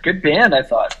good band, I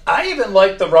thought. I even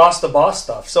like the Ross the Boss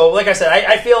stuff. So, like I said,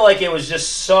 I feel like it was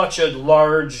just such a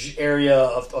large area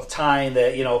of time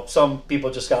that, you know, some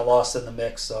people just got lost in the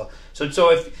mix. So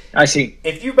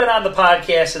if you've been on the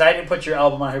podcast and I didn't put your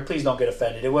album on here, please don't get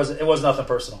offended. It was nothing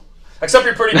personal. Except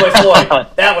your Pretty Boy Floyd.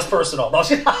 That was personal. No,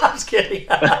 I'm just kidding.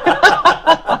 Nice.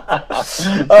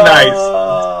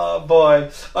 Oh, boy.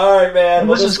 All right, man.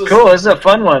 Well, this was cool. This is a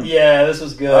fun one. Yeah, this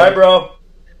was good. All right, bro.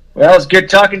 Well, it was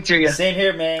good talking to you. Same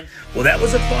here, man. Well, that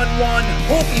was a fun one.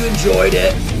 Hope you enjoyed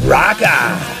it. Rock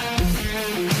on.